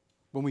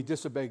when we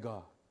disobey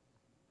God.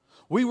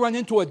 We run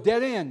into a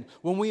dead end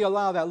when we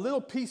allow that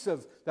little piece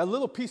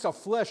of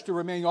flesh to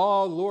remain.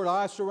 Oh, Lord,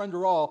 I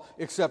surrender all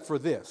except for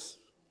this.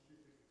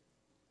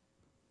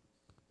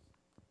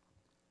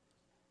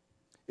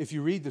 If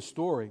you read the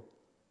story,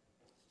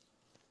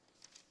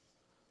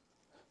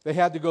 they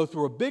had to go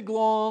through a big,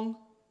 long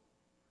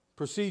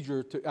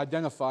procedure to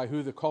identify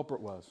who the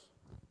culprit was.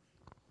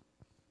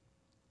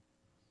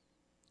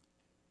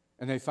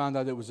 And they found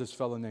out it was this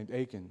fellow named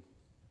Achan.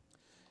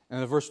 And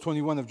in verse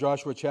 21 of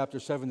Joshua chapter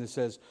 7, it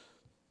says,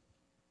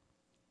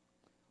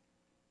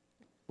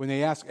 when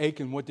they asked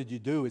Achan, what did you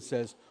do? It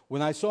says,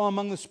 when I saw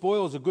among the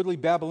spoils a goodly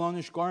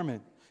Babylonish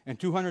garment, and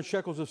 200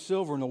 shekels of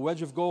silver, and a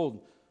wedge of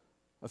gold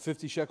of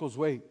 50 shekels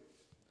weight,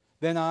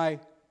 then I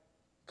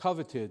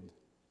coveted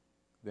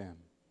them.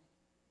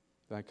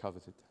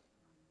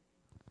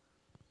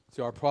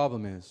 See, our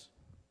problem is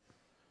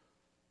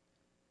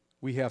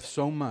we have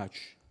so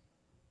much.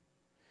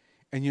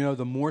 And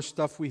the more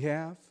stuff we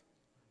have,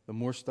 the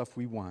more stuff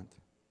we want.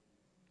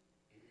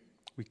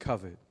 We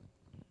covet.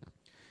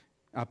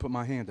 I put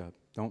my hand up.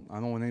 I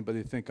don't want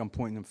anybody to think I'm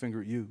pointing a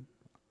finger at you.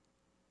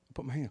 I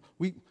put my hand up.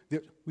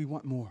 We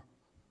want more.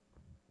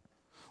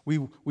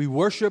 We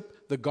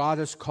worship the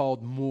goddess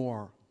called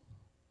more.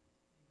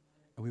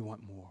 And we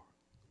want more.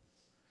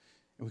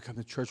 And we come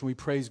to church and we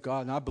praise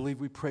God. And I believe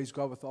we praise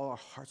God with all our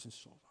hearts and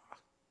souls.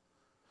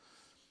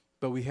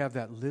 But we have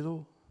that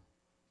little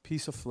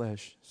piece of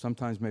flesh,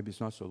 sometimes maybe it's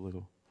not so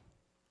little,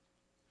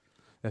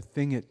 that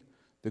thing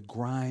that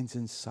grinds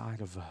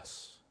inside of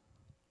us.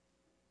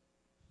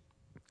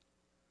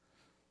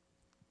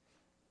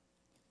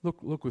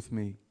 Look with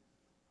me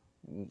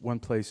one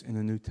place in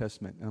the New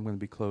Testament, and I'm going to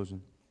be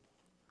closing.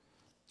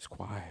 It's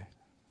quiet.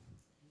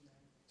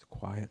 It's a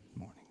quiet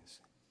morning.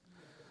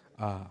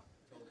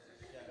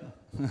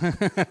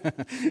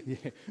 Yeah,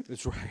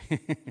 that's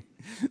right.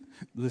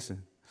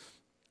 Listen,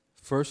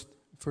 First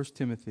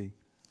Timothy.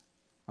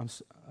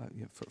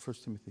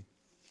 First Timothy,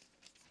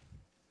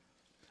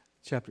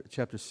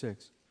 chapter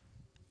 6.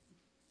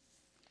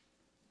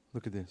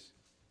 Look at this.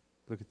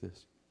 Look at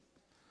this.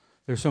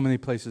 There's so many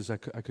places I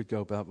could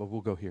go, but we'll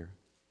go here.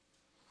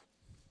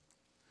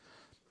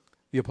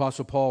 The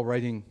Apostle Paul,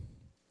 writing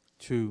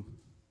to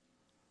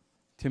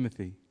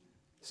Timothy,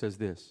 says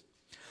this: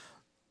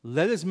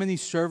 "Let as many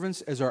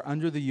servants as are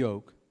under the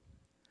yoke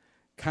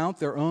count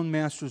their own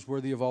masters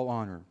worthy of all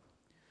honor,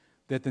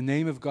 that the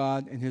name of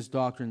God and his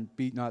doctrine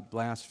be not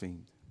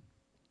blasphemed.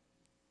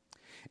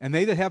 And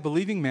they that have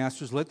believing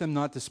masters, let them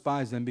not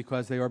despise them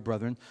because they are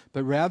brethren,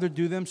 but rather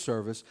do them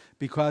service,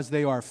 because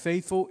they are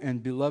faithful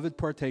and beloved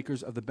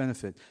partakers of the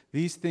benefit.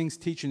 These things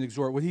teach and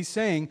exhort." What he's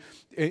saying,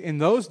 in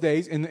those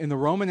days, in the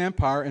Roman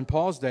Empire, in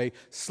Paul's day,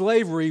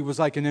 slavery was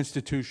like an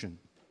institution.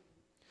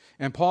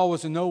 And Paul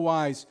was in no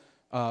wise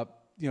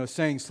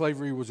saying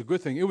slavery was a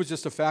good thing. It was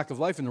just a fact of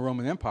life in the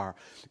Roman Empire.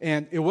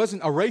 And it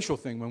wasn't a racial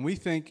thing. When we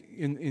think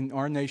in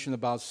our nation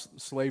about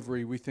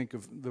slavery, we think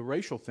of the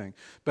racial thing.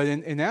 But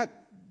in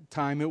that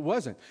time, it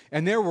wasn't.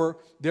 And there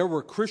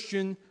were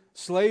Christian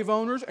slave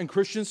owners and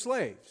Christian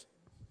slaves.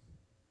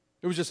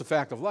 It was just a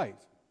fact of life.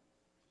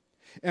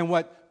 And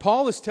what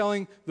Paul is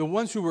telling the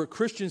ones who were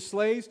Christian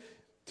slaves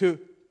to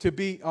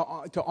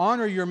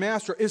honor your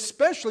master,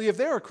 especially if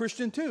they're a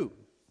Christian too.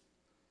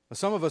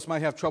 Some of us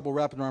might have trouble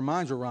wrapping our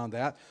minds around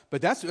that,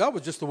 but that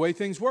was just the way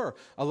things were.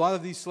 A lot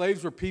of these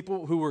slaves were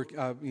people who were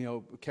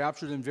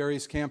captured in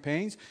various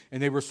campaigns,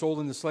 and they were sold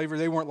into slavery.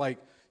 They weren't like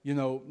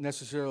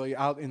necessarily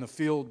out in the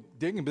field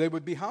digging, but they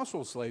would be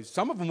household slaves.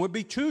 Some of them would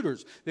be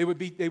tutors. They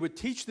would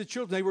teach the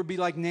children. They would be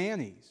like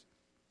nannies.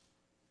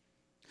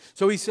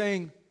 So he's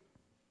saying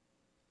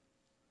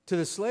to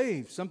the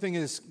slaves something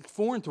that is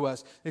foreign to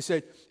us. They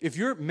say, if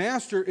your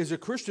master is a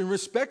Christian,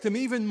 respect him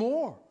even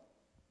more.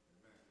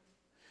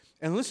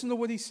 And listen to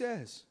what he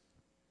says.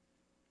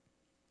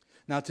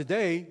 Now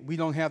today, we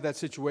don't have that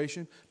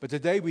situation, but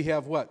today we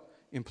have what?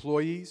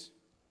 Employees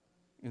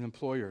and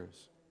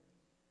employers.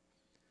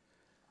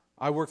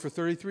 I worked for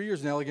 33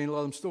 years in Allegheny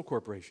Ludlam Steel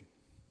Corporation.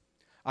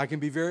 I can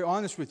be very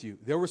honest with you.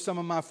 There were some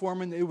of my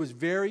foremen it was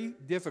very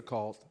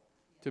difficult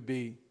to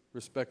be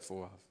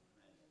respectful of.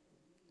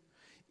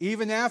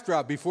 Even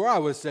before I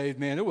was saved,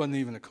 man, it wasn't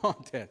even a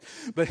contest.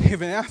 But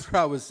even after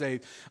I was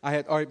saved, all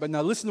right, but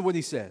now listen to what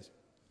he says.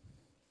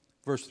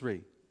 Verse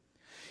 3.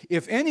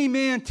 "If any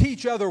man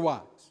teach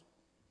otherwise."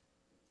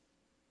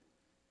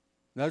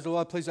 Now, there's a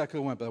lot of places I could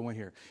have went, but I went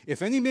here.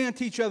 "If any man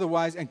teach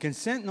otherwise, and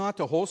consent not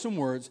to wholesome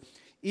words,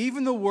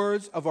 even the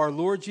words of our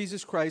Lord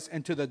Jesus Christ,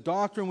 and to the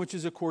doctrine which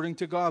is according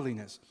to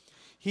godliness,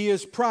 he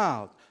is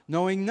proud,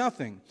 knowing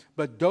nothing,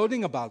 but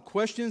doting about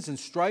questions and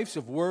strifes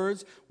of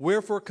words,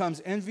 wherefore comes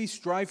envy,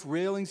 strife,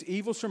 railings,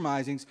 evil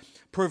surmisings,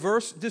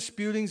 perverse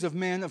disputings of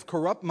men of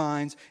corrupt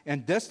minds,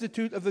 and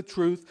destitute of the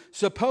truth,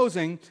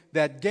 supposing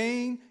that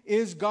gain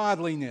is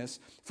godliness.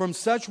 From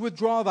such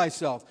withdraw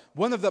thyself."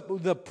 One of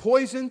the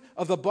poison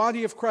of the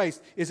body of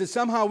Christ is that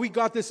somehow we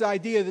got this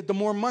idea that the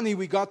more money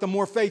we got, the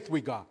more faith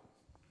we got,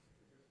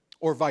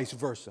 or vice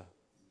versa.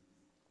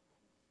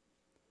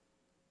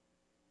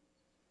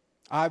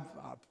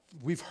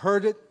 We've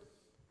heard it,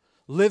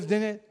 lived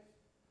in it,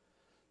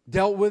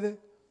 dealt with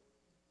it.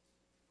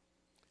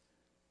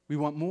 We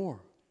want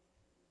more.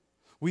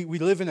 We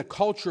live in a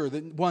culture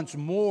that wants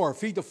more,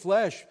 feed the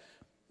flesh.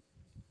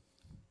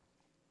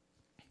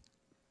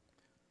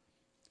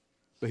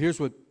 But here's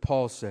what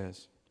Paul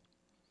says.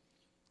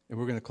 And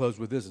we're going to close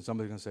with this, and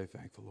somebody's going to say,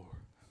 "Thank the Lord."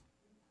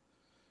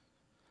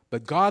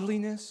 "But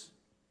godliness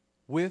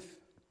with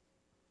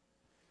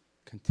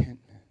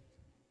contentment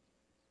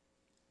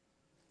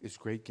is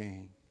great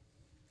gain."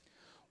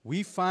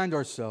 We find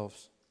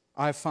ourselves,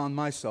 I've found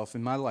myself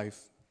in my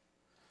life,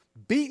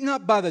 beaten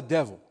up by the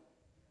devil.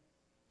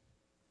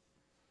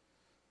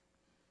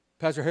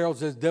 Pastor Harold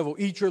says, "Devil,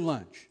 eat your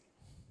lunch."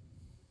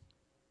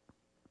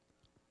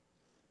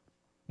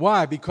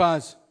 Why?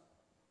 Because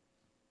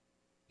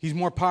he's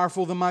more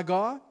powerful than my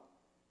God?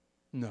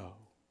 No.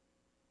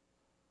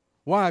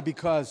 Why?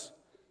 Because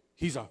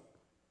he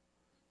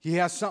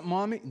has something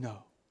on me?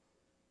 No.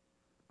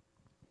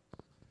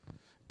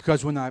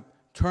 Because when I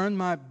turn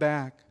my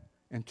back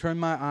and turn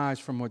my eyes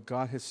from what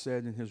God has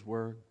said in his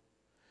word,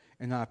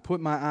 and I put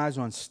my eyes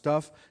on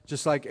stuff,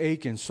 just like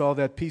Achan saw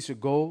that piece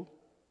of gold,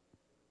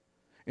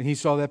 and he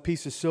saw that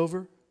piece of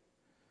silver,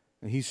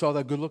 and he saw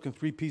that good-looking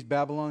 3-piece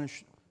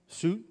Babylonish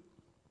suit,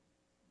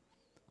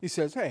 he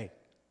says, "Hey,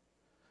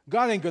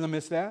 God ain't going to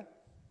miss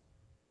that.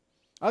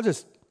 I'll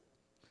just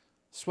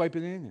swipe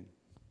it in and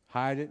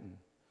hide it and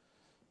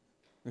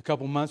In a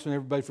couple months when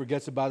everybody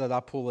forgets about it,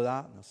 I'll pull it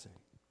out and I'll say,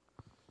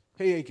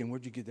 hey, Aiken,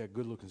 where'd you get that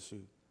good-looking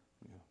suit?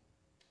 You know.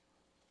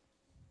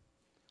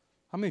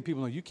 How many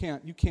people know you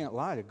can't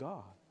lie to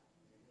God?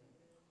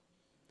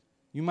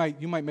 You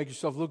might make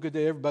yourself look good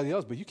to everybody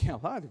else, but you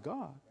can't lie to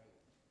God.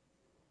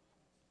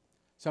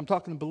 So I'm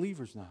talking to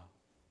believers now.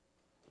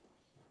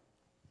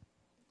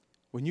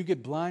 When you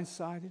get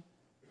blindsided,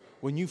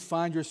 when you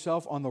find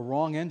yourself on the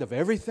wrong end of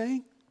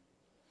everything,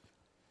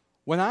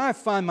 when I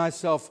find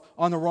myself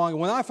on the wrong,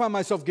 when I find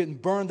myself getting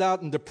burned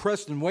out and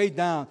depressed and weighed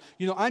down,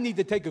 I need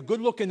to take a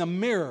good look in the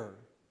mirror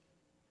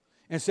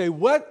and say,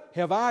 what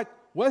have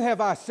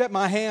I set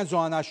my hands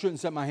on I shouldn't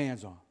set my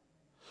hands on?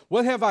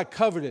 What have I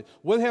coveted?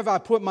 What have I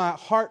put my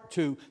heart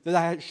to that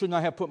I should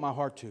not have put my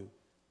heart to?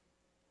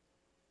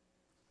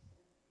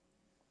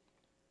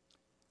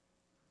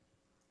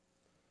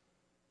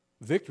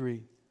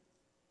 Victory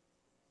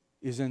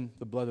is in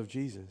the blood of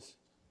Jesus.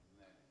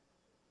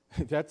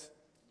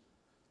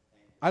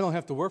 I don't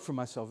have to work for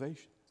my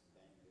salvation.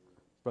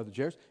 Brother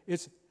Jairus,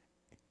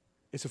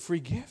 it's a free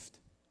gift.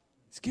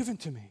 It's given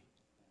to me.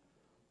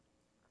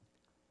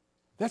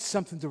 That's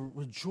something to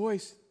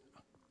rejoice.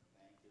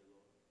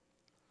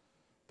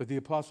 But the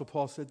Apostle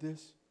Paul said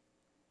this.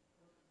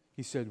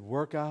 He said,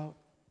 work out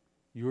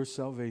your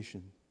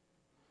salvation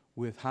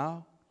with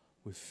how?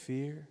 With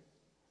fear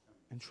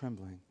and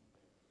trembling.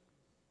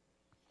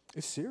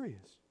 It's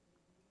serious.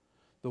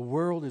 The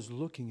world is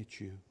looking at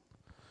you.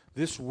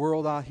 This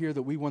world out here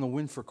that we want to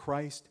win for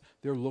Christ,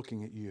 they're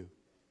looking at you.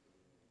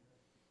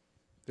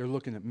 They're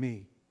looking at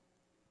me.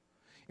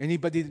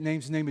 Anybody that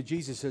names the name of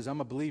Jesus says,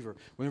 I'm a believer.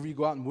 Whenever you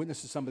go out and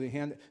witness to somebody,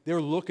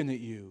 they're looking at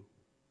you.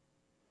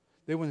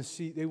 They want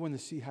to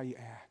see how you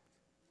act.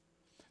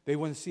 They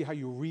want to see how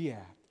you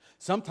react.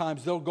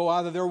 Sometimes they'll go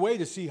out of their way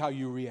to see how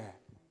you react.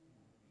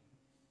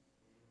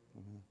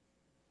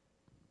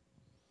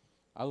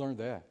 I learned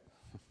that.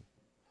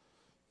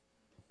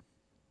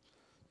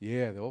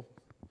 Yeah,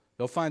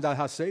 they'll find out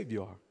how saved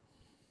you are.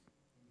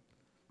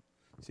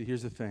 See,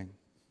 here's the thing.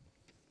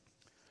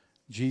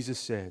 Jesus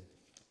said,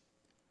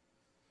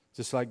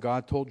 just like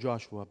God told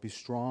Joshua, be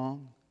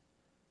strong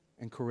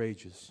and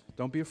courageous.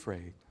 Don't be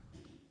afraid.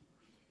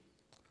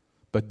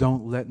 But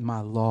don't let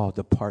my law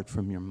depart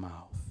from your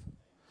mouth.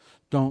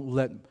 Don't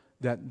let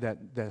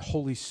that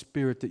Holy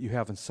Spirit that you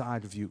have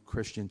inside of you,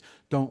 Christian,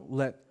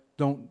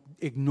 don't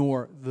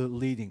ignore the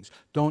leadings.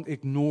 Don't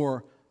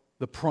ignore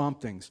the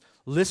promptings.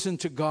 Listen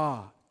to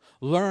God.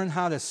 Learn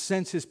how to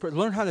sense His presence.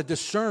 Learn how to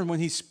discern when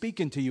He's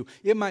speaking to you.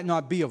 It might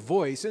not be a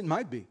voice. It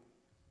might be.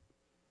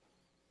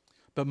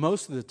 But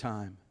most of the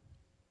time,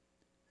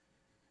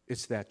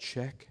 it's that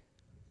check.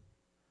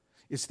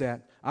 It's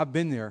that I've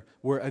been there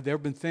where there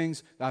have been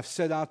things I've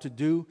set out to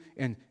do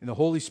and the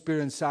Holy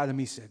Spirit inside of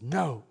me said,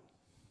 no.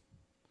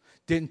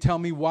 Didn't tell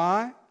me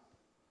why.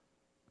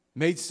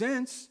 Made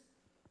sense.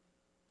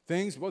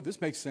 Things, well, this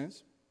makes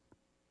sense.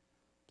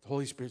 The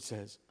Holy Spirit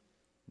says,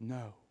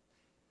 no.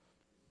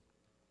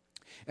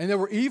 And there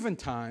were even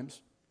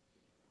times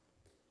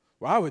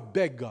where I would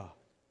beg God.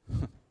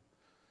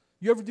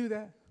 You ever do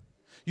that?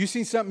 You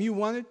seen something you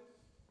wanted?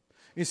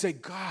 And you say,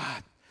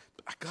 God.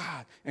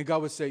 And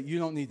God would say, you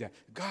don't need that.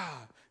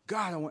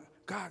 God,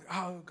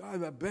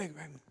 I beg.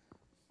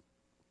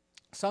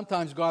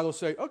 Sometimes God will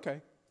say,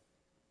 okay.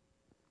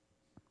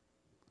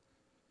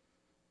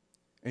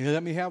 And He'll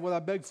let me have what I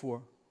begged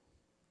for.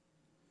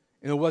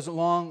 And it wasn't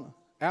long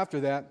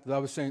after that I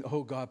was saying,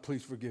 oh, God,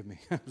 please forgive me.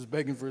 I was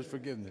begging for His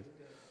forgiveness.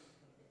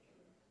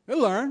 You'll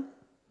learn.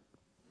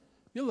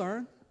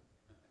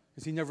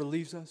 Because He never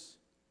leaves us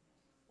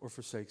or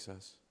forsakes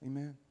us.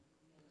 Amen.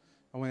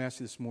 I want to ask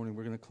you this morning,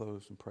 we're going to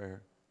close in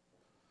prayer.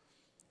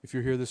 If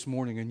you're here this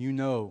morning and you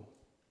know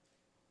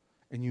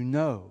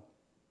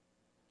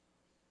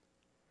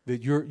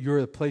that you're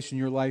at a place in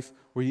your life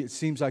where it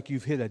seems like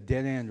you've hit a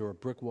dead end or a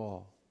brick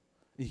wall,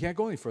 you can't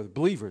go any further.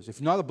 Believers, if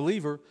you're not a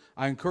believer,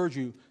 I encourage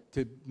you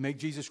to make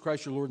Jesus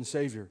Christ your Lord and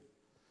Savior,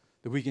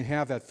 that we can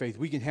have that faith,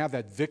 we can have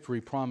that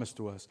victory promised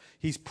to us.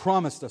 He's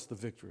promised us the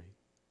victory.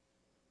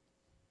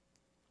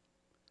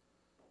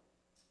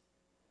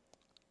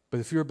 But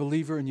if you're a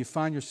believer and you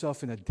find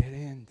yourself in a dead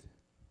end,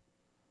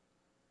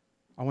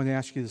 I want to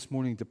ask you this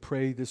morning to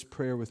pray this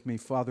prayer with me.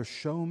 Father,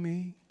 show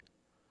me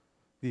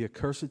the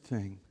accursed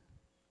thing.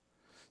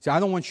 See,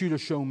 I don't want you to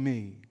show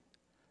me.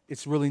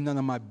 It's really none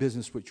of my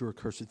business what your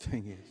accursed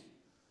thing is.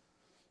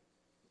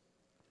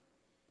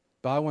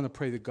 But I want to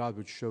pray that God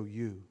would show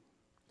you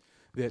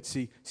that,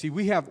 see,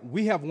 we have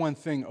one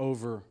thing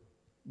over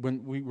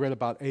when we read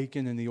about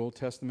Achan in the Old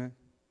Testament.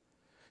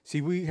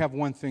 See, we have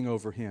one thing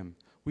over him.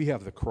 We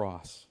have the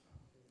cross.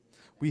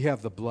 We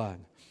have the blood.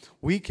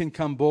 We can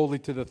come boldly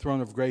to the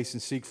throne of grace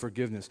and seek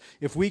forgiveness.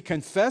 If we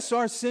confess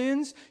our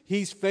sins,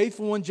 He's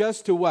faithful and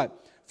just to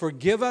what?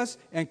 Forgive us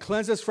and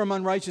cleanse us from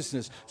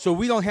unrighteousness. So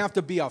we don't have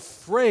to be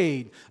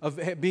afraid of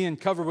being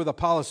covered with a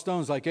pile of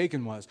stones like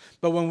Achan was.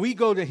 But when we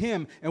go to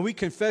Him and we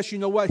confess, you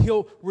know what?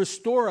 He'll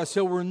restore us.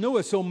 He'll renew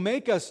us. He'll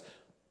make us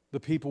the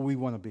people we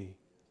want to be,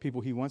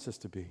 people He wants us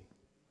to be.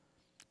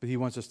 But He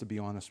wants us to be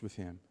honest with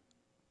Him.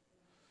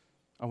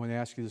 I want to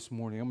ask you this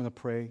morning. I'm going to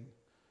pray.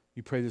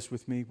 You pray this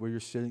with me where you're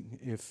sitting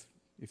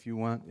if you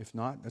want. If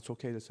not, that's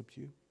okay. That's up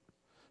to you.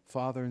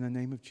 Father, in the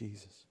name of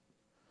Jesus,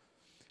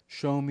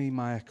 show me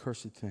my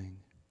accursed thing.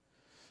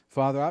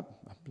 Father,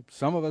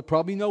 some of us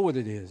probably know what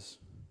it is.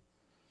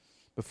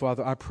 But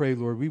Father, I pray,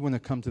 Lord, we want to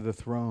come to the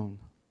throne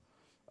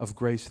of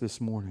grace this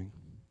morning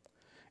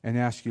and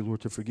ask you,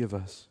 Lord, to forgive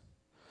us.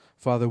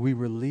 Father, we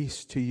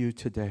release to you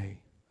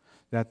today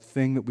that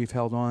thing that we've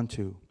held on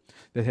to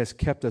that has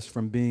kept us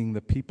from being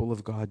the people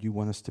of God you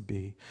want us to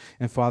be.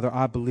 And Father,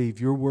 I believe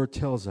your word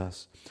tells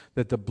us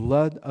that the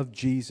blood of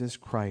Jesus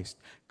Christ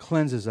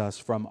cleanses us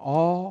from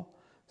all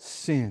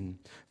sin.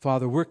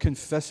 Father, we're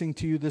confessing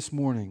to you this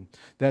morning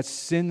that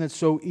sin that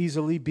so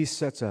easily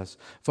besets us.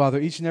 Father,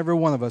 each and every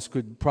one of us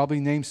could probably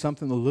name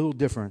something a little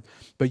different,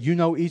 but you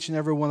know each and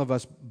every one of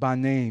us by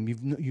name.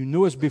 You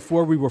knew us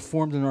before we were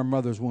formed in our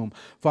mother's womb.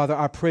 Father,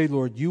 I pray,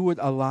 Lord, you would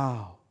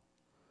allow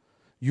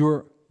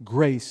your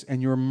grace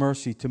and your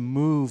mercy to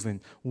move and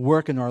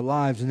work in our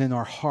lives and in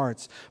our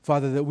hearts.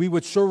 Father, that we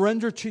would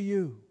surrender to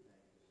you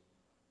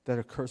that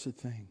accursed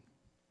thing,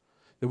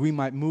 that we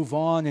might move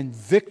on in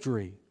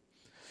victory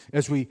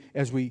as we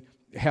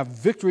have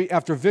victory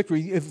after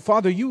victory.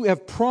 Father, you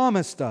have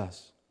promised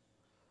us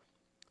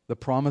the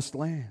promised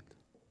land,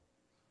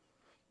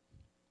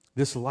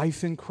 this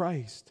life in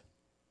Christ,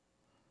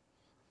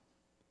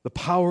 the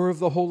power of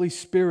the Holy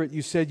Spirit.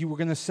 You said you were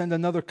going to send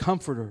another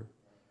comforter.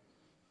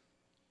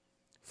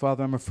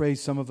 Father, I'm afraid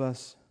some of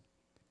us,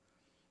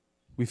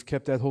 we've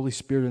kept that Holy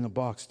Spirit in a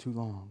box too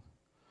long.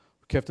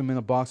 We kept him in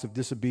a box of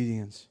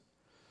disobedience,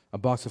 a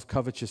box of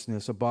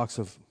covetousness, a box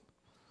of...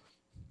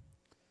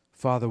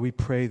 Father, we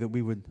pray that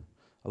we would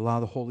allow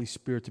the Holy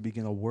Spirit to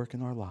begin a work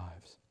in our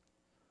lives,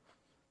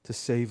 to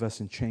save us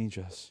and change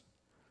us,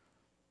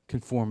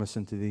 conform us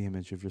into the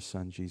image of your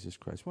Son, Jesus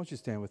Christ. Won't you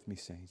stand with me,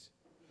 saints,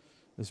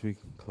 as we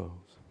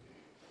close?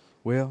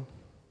 Well,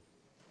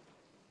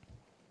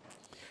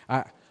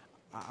 I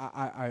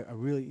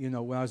really,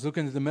 when I was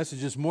looking at the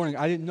message this morning,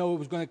 I didn't know it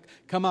was going to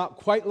come out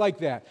quite like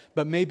that,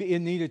 but maybe it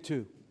needed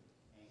to.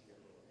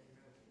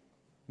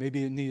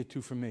 Maybe it needed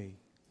to for me.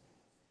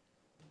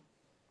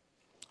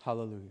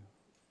 Hallelujah.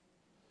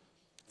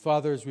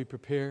 Father, as we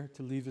prepare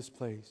to leave this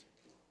place,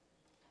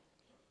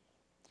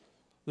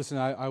 listen,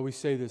 I always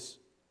say this.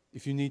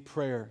 If you need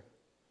prayer,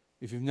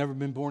 if you've never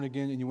been born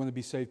again and you want to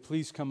be saved,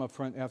 please come up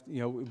front. After,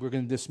 we're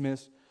going to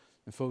dismiss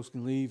and folks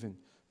can leave.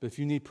 But if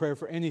you need prayer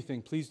for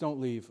anything, please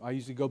don't leave. I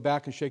usually go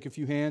back and shake a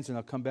few hands and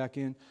I'll come back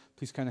in.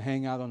 Please kind of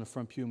hang out on the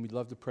front pew and we'd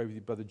love to pray with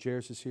you. Brother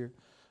Jairus is here.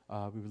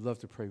 We would love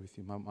to pray with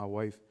you. My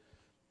wife,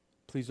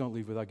 please don't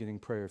leave without getting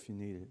prayer if you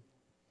need it.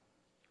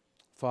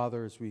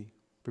 Father, as we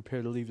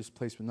prepare to leave this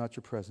place but not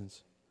your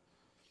presence,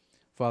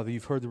 Father,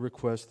 you've heard the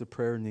requests, the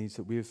prayer needs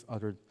that we have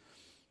uttered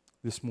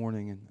this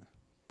morning. And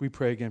we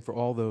pray again for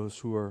all those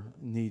who are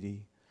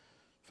needy,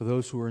 for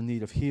those who are in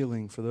need of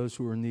healing, for those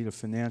who are in need of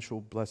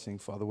financial blessing,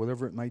 Father,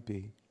 whatever it might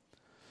be.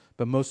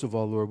 But most of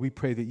all, Lord, we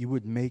pray that you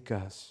would make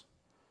us,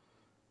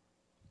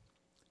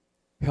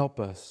 help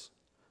us,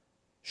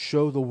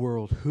 show the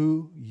world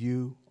who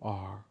you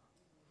are.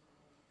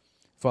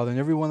 Father, and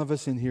every one of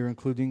us in here,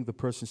 including the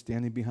person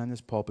standing behind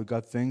this pulpit,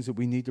 got things that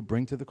we need to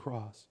bring to the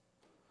cross.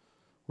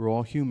 We're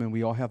all human.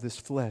 We all have this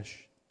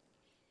flesh.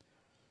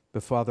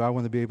 But Father, I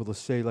want to be able to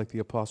say like the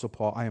Apostle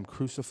Paul, I am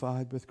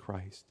crucified with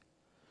Christ.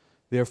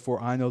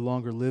 Therefore, I no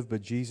longer live,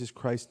 but Jesus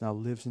Christ now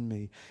lives in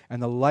me.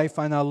 And the life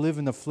I now live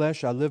in the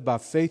flesh, I live by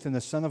faith in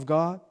the Son of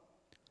God,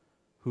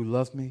 who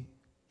loved me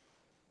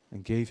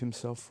and gave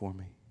himself for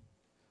me.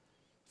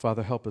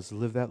 Father, help us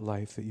live that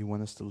life that you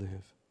want us to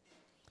live.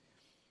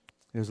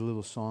 There's a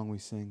little song we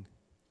sing.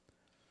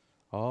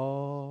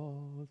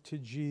 All to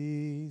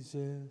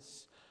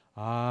Jesus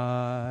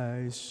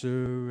I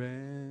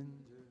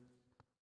surrender.